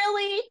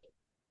 really?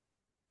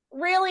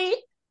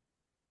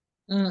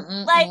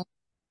 Like,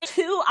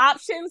 2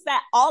 options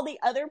that all the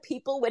other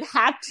people would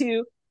have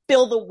to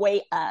feel the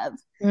weight of,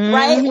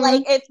 right?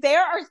 Like, if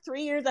there are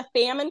 3 years of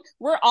famine,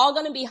 we're all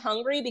going to be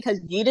hungry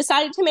because you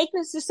decided to make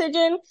this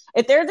decision.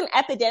 If there's an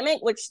epidemic,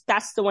 which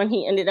that's the one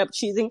he ended up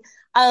choosing,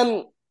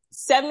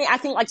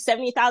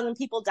 70,000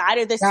 people died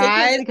of this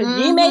sickness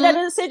because you made that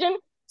decision.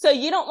 So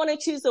you don't want to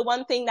choose the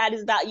one thing that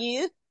is about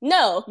you.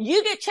 No,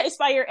 you get chased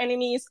by your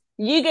enemies.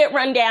 You get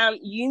run down.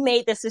 You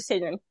made this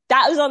decision.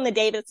 That was on the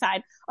David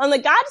side. On the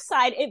God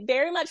side, it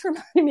very much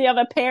reminded me of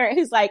a parent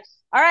who's like,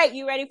 all right,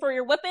 you ready for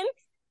your whipping?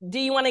 Do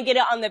you want to get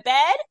it on the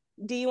bed?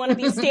 Do you want to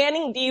be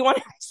standing? Do you want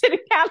to be sitting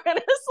down? And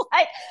it's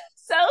like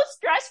so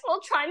stressful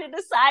trying to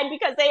decide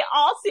because they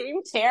all seem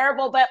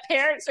terrible, but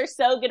parents are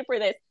so good for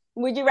this.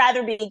 Would you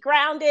rather be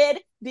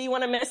grounded? Do you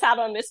want to miss out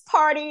on this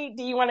party?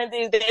 Do you want to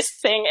do this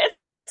thing?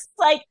 It's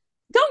like,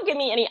 don't give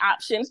me any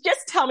options.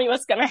 Just tell me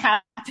what's going to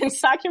happen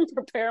so I can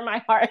prepare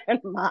my heart and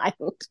mind.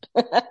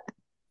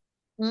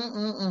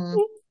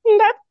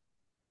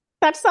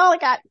 That's all I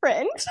got,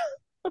 friend.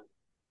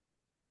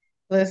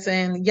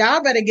 Listen,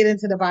 y'all better get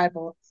into the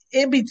Bible.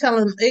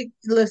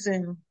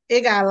 Listen,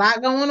 it got a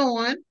lot going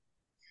on.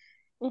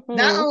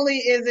 Not only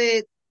is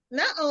it,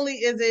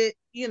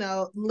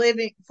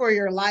 living for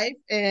your life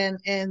and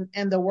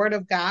the word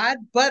of God,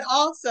 but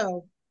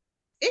also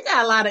it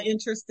got a lot of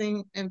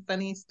interesting and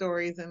funny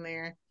stories in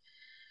there.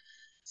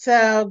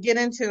 So get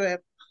into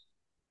it.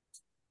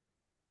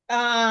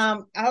 I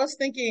was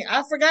thinking,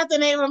 I forgot the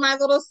name of my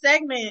little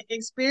segment.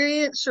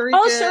 Experience, Oh,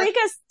 Sharika.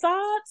 Sharika's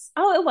thoughts.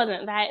 Oh, it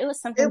wasn't that. It was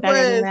something It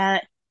better than was,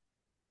 that.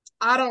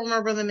 I don't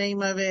remember the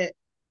name of it,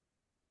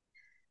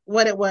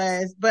 what it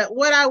was, but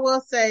what I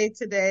will say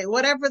today,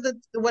 whatever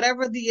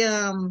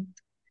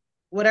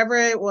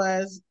it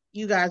was,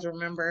 you guys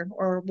remember,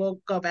 or we'll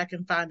go back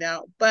and find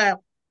out. But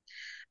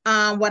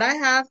what I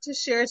have to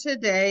share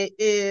today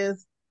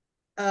is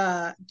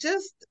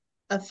just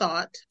a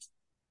thought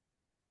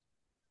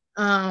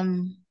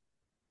um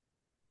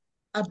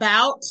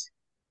about,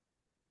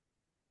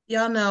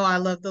 y'all know I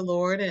love the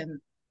Lord and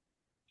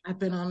I've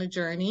been on a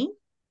journey.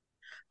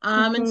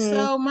 And Mm-hmm.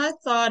 so my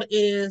thought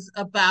is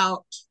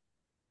about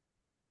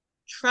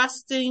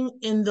trusting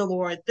in the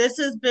Lord. This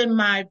has been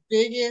my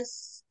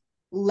biggest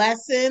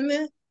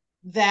lesson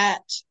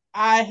that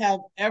I have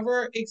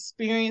ever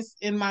experienced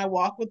in my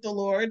walk with the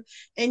Lord.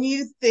 And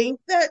you think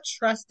that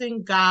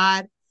trusting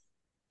God,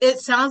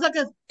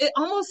 it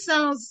almost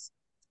sounds,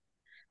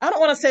 I don't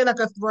want to say like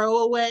a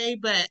throwaway,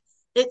 but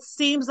it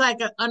seems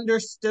like an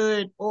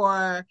understood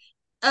or,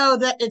 oh,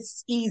 that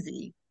it's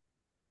easy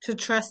to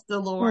trust the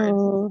Lord.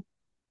 Mm.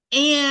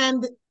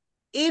 And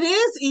it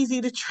is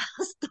easy to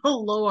trust the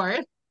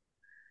Lord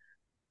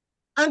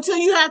until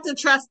you have to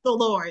trust the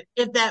Lord,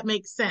 if that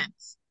makes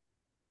sense.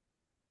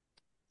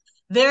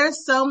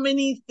 There's so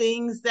many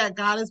things that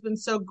God has been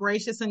so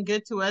gracious and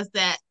good to us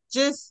that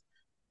just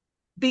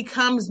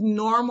becomes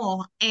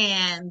normal,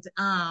 and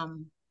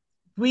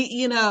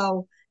we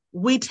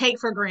we take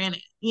for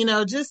granted,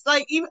 just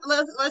like, even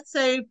let's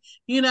say,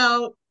 you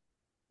know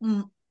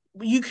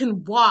you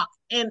can walk,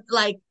 and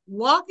like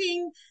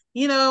walking,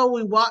 we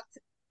walk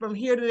from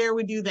here to there,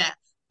 we do that,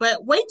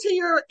 but wait till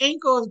your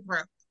ankle is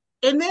broke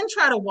and then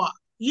try to walk.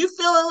 You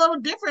feel a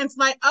little difference,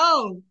 like,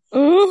 oh,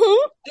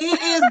 Mm-hmm.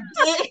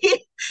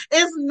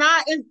 it's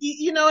not,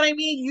 you know what I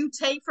mean? You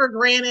take for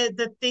granted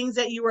the things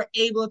that you were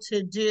able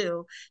to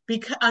do,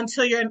 because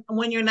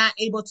when you're not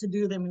able to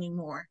do them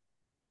anymore.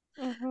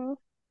 Mm-hmm.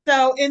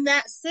 So in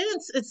that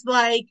sense, it's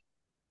like,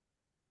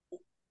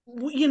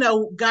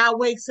 God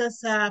wakes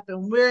us up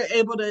and we're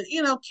able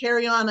to,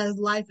 carry on as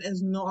life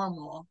as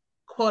normal,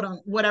 quote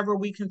unquote, whatever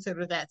we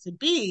consider that to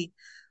be.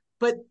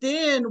 But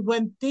then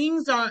when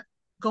things aren't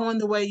going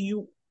the way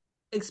you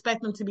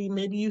expect them to be,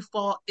 maybe you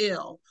fall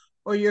ill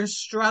or you're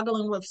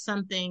struggling with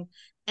something,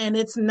 and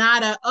it's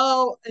not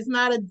it's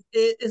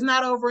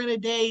not over in a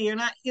day. You're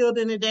not healed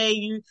in a day.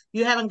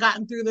 You haven't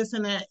gotten through this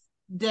in a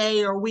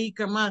day or week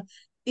or month.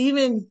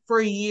 Even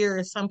for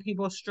years, some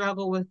people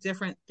struggle with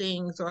different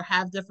things or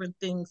have different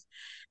things.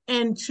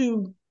 And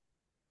to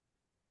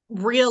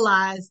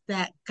realize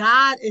that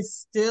God is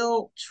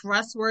still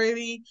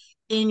trustworthy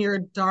in your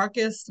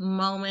darkest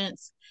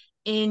moments,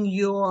 in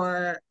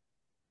your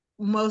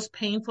most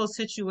painful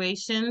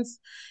situations,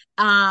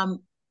 um,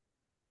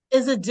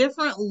 is a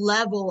different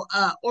level,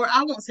 or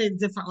I won't say a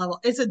different level.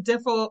 It's a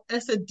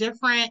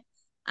different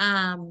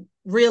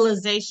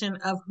realization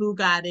of who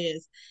God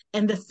is,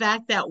 and the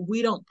fact that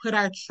we don't put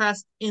our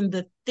trust in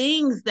the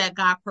things that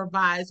God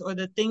provides or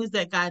the things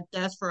that God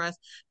does for us,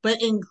 but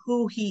in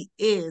who He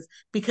is,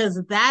 because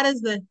that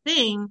is the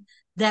thing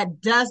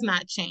that does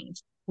not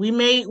change. We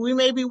may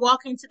be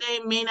walking today,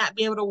 may not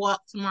be able to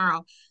walk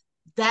tomorrow.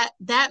 That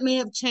may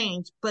have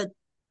changed, but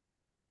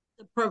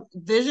the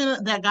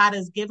provision that God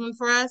has given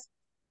for us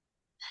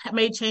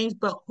may change,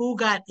 but who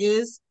God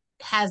is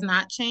has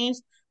not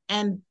changed.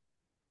 And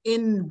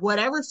in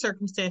whatever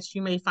circumstance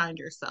you may find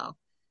yourself,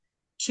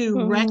 to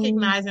Mm-hmm.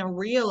 recognize and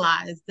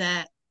realize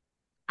that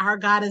our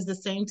God is the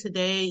same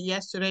today,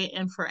 yesterday,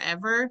 and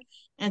forever.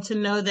 And to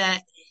know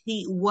that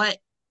what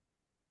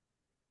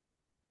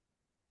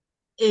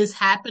is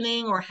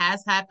happening or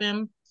has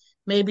happened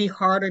may be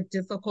hard or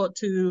difficult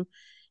to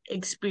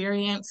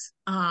experience.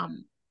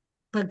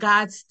 But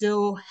God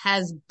still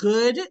has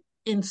good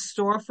in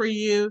store for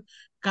you.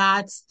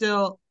 God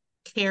still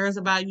cares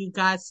about you.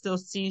 God still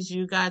sees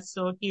you. God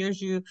still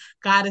hears you.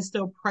 God is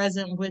still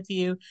present with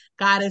you.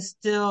 God is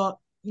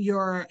still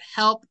your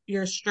help,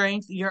 your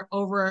strength,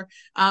 your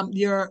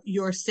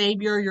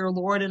savior, your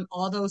Lord, and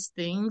all those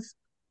things.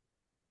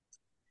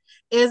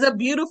 Is a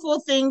beautiful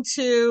thing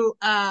to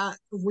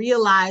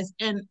realize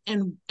and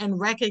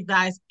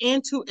recognize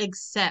and to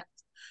accept,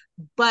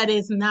 but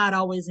it's not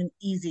always an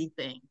easy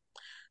thing.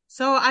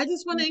 So I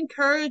just want to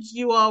encourage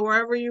you all,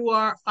 wherever you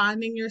are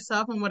finding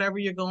yourself and whatever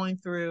you're going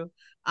through,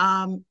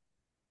 um,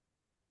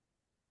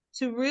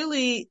 to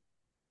really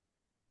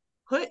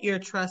put your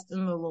trust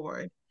in the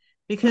Lord,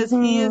 because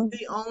He is Mm-hmm.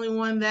 the only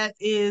one that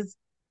is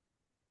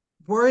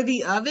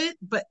worthy of it.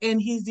 And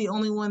He's the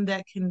only one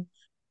that can.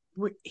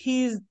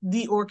 He's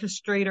the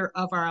orchestrator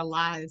of our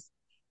lives,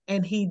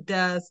 and He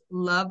does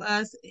love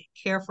us,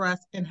 care for us,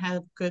 and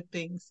have good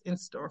things in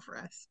store for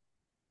us.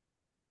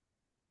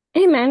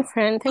 Amen,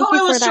 friend. Thank Oh, you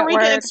it for was that Sharika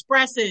word.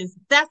 Expresses.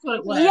 That's what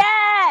it was.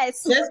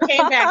 Yes. Just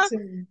came back to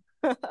me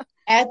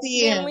at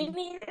the Man, end.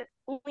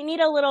 we need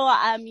a little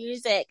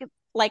music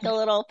like a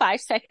little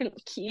 5-second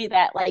cue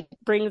that like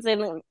brings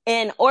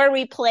in or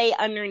we play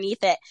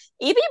underneath it.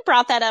 Evie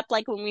brought that up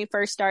like when we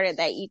first started,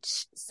 that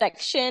each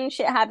section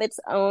should have its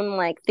own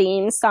like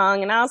theme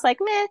song, and I was like,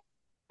 meh,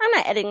 I'm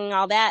not editing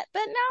all that. But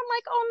now I'm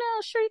like, oh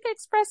no, Sharika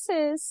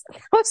Expresses.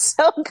 It was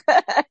so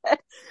good.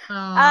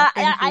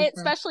 I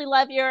especially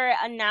love your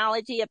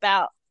analogy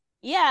about,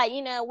 yeah,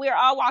 you know, we're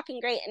all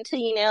walking great until,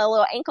 you know, a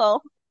little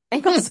ankle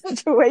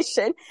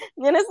situation.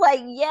 And then it's like,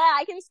 yeah,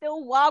 I can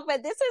still walk,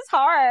 but this is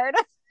hard.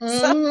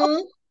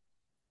 So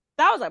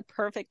that was a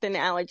perfect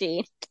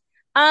analogy.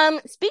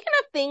 Speaking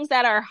of things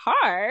that are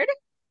hard,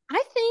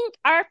 I think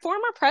our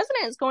former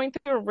president is going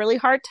through a really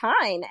hard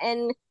time,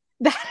 and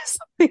that is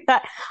something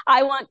that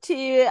I want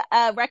to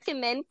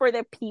recommend for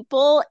the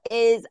people,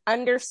 is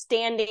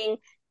understanding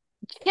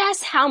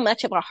just how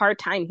much of a hard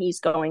time he's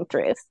going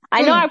through.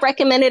 I know I've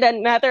recommended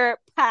another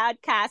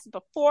podcast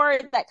before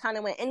that kind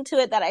of went into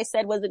it, that I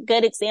said was a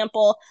good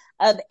example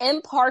of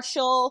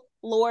impartial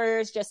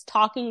lawyers just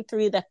talking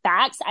through the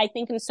facts. I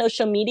think in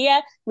social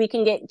media, we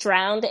can get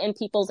drowned in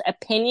people's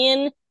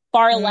opinion.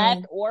 Far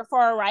left or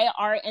far right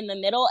are in the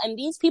middle, and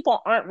these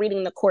people aren't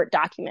reading the court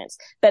documents.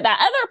 But that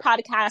other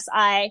podcast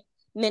I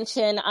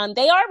mentioned,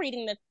 they are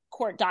reading the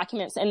court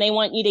documents, and they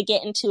want you to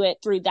get into it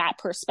through that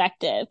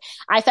perspective.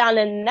 I found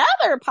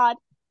another podcast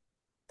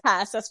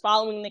that's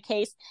following the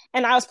case,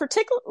 and I was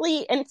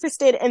particularly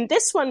interested in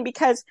this one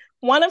because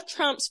one of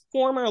Trump's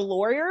former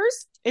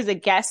lawyers is a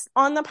guest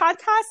on the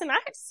podcast, and I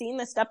had seen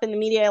this stuff in the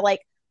media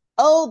like,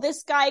 oh,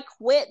 this guy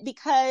quit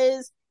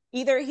because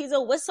either he's a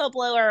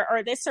whistleblower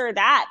or this or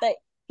that. But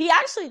he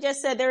actually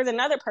just said there's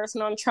another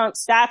person on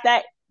Trump's staff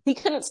that he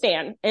couldn't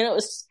stand, and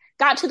it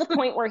got to the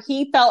point where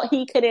he felt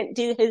he couldn't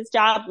do his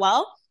job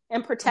well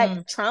and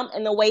protect Trump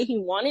in the way he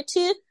wanted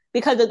to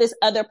because of this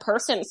other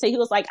person. So he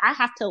was like, I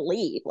have to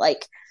leave.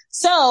 Like,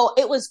 so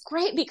it was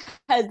great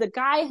because the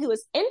guy who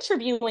was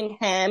interviewing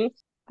him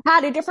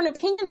had a different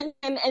opinion than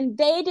him, and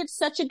they did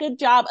such a good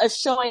job of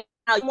showing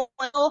how you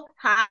will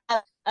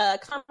have a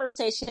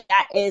conversation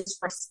that is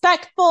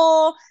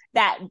respectful,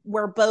 that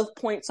where both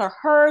points are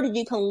heard.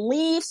 You can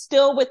leave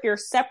still with your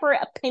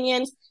separate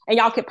opinions, and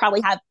y'all could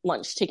probably have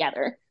lunch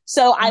together.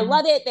 So I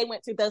love it. They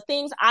went through both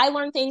things. I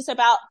learned things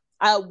about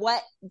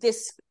what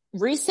this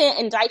recent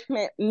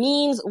indictment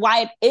means,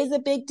 why it is a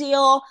big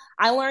deal.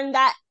 I learned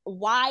that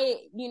why,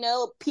 you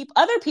know,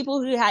 other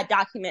people who had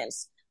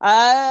documents,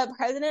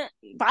 President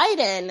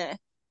Biden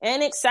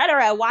and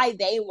etc., why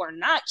they were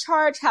not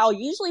charged, how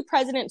usually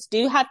presidents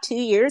do have 2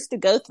 years to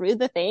go through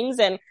the things.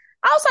 And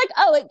I was like,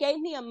 oh, it gave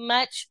me a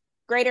much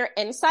greater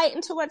insight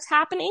into what's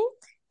happening.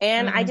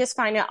 And I just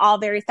find it all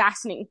very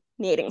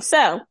fascinating.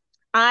 So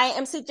I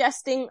am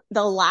suggesting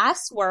The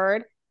Last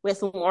Word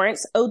with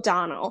Lawrence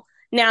O'Donnell.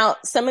 Now,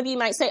 some of you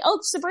might say, oh,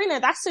 Sabrina,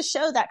 that's the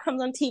show that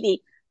comes on TV.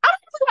 I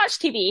don't really watch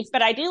TV,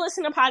 but I do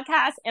listen to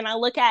podcasts, and I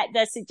look at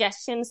the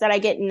suggestions that I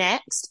get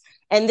next.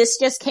 And this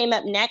just came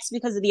up next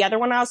because of the other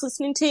one I was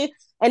listening to.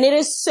 And it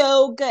is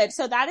so good.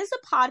 So that is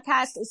a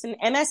podcast. It's an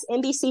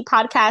MSNBC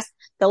podcast,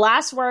 The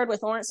Last Word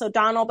with Lawrence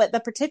O'Donnell. But the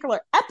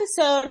particular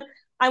episode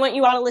I want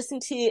you all to listen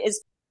to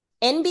is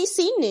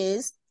NBC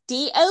News.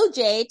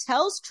 DOJ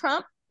tells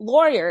Trump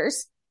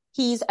lawyers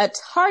he's a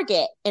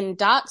target in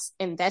Doc's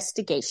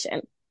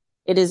investigation.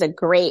 It is a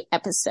great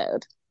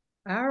episode.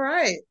 All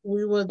right.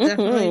 We will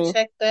definitely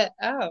check that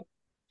out.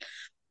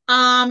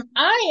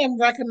 I am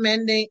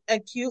recommending a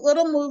cute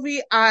little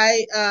movie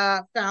I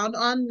found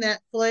on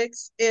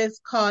Netflix. It's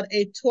called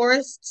A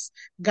Tourist's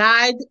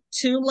Guide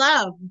to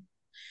Love.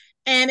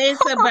 And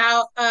it's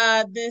about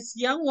this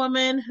young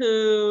woman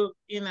who,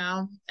 you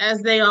know,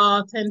 as they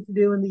all tend to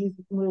do in these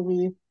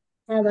movies,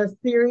 have a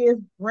serious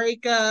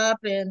breakup,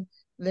 and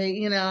they,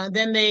 you know,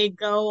 then they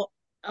go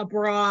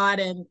abroad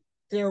and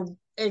they're,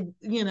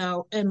 you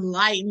know,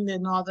 enlightened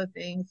and all the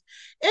things.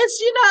 It's,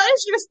 you know,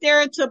 it's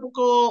your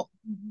stereotypical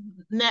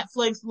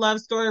Netflix love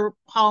story,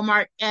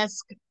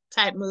 Hallmark-esque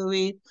type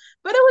movie,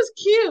 but it was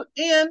cute.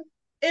 And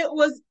it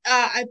was,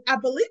 I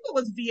believe it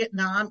was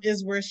Vietnam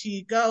is where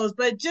she goes,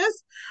 but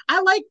just,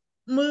 I like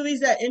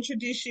movies that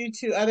introduce you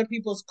to other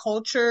people's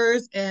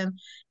cultures, and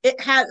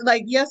it had,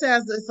 like, yes,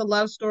 it's a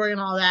love story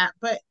and all that,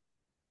 but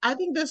I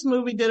think this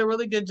movie did a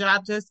really good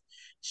job just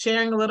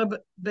sharing a little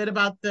bit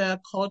about the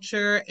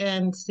culture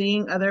and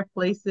seeing other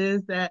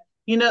places that,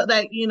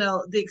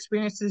 the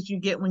experiences you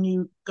get when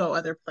you go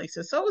other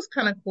places. So it was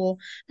kind of cool.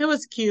 It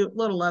was cute,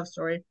 little love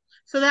story.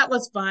 So that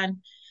was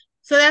fun.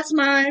 So that's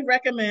my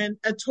recommend,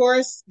 A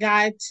Tourist's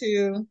Guide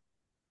to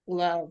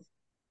Love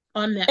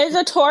on Netflix. Is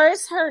a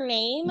Taurus her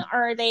name?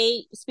 Or are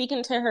they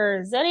speaking to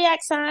her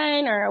zodiac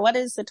sign, or what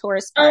is the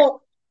Taurus part?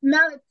 Oh,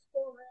 not a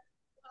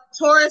tourist.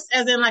 Taurus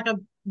as in like a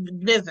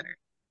visitor.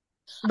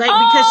 Like,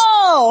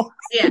 because,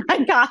 yeah.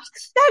 My gosh,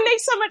 that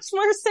makes so much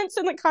more sense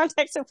in the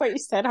context of what you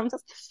said. I'm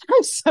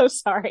so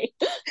sorry.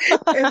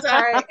 It's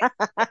all right.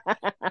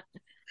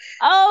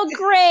 Oh,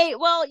 great.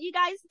 Well, you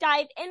guys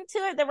dive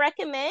into it. The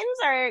recommends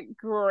are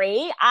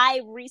great. I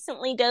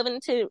recently dove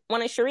into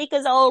one of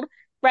Sharika's old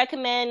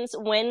recommends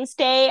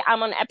Wednesday.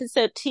 I'm on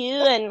episode 2,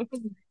 and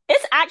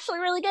It's actually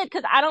really good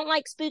because I don't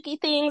like spooky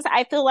things.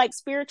 I feel like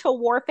spiritual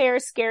warfare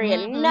is scary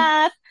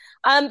enough.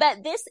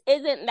 But this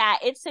isn't that.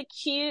 It's a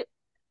cute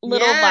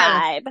little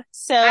vibe.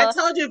 So I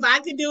told you if I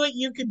could do it,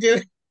 you could do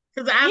it.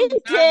 Because I'm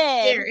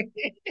scary.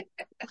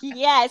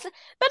 Yes,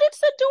 but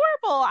it's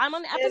adorable. I'm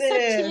on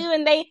episode 2,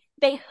 and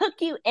they hook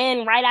you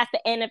in right at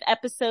the end of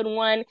episode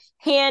 1.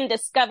 Han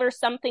discovers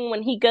something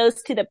when he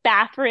goes to the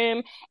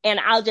bathroom, and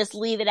I'll just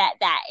leave it at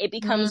that. It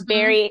becomes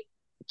very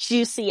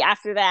juicy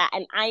after that,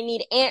 and I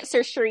need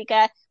answers,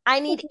 Sharika. I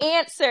need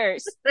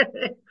answers.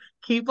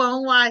 Keep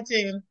on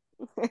watching.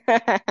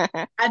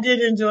 I did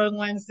enjoy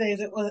Wednesdays.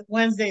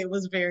 Wednesday. It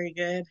was very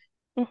good.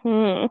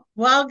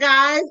 Well,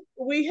 guys,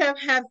 we have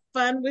had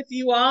fun with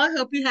you all. I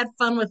hope you had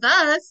fun with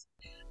us.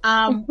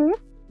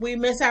 We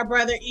miss our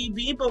brother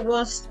EB, but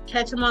we'll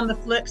catch him on the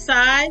flip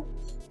side.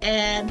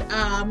 And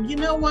you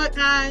know what,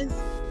 guys?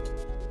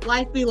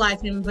 Life be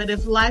lifing, but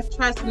if life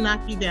tries to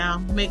knock you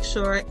down, make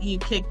sure you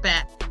kick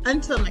back.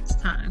 Until next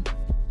time.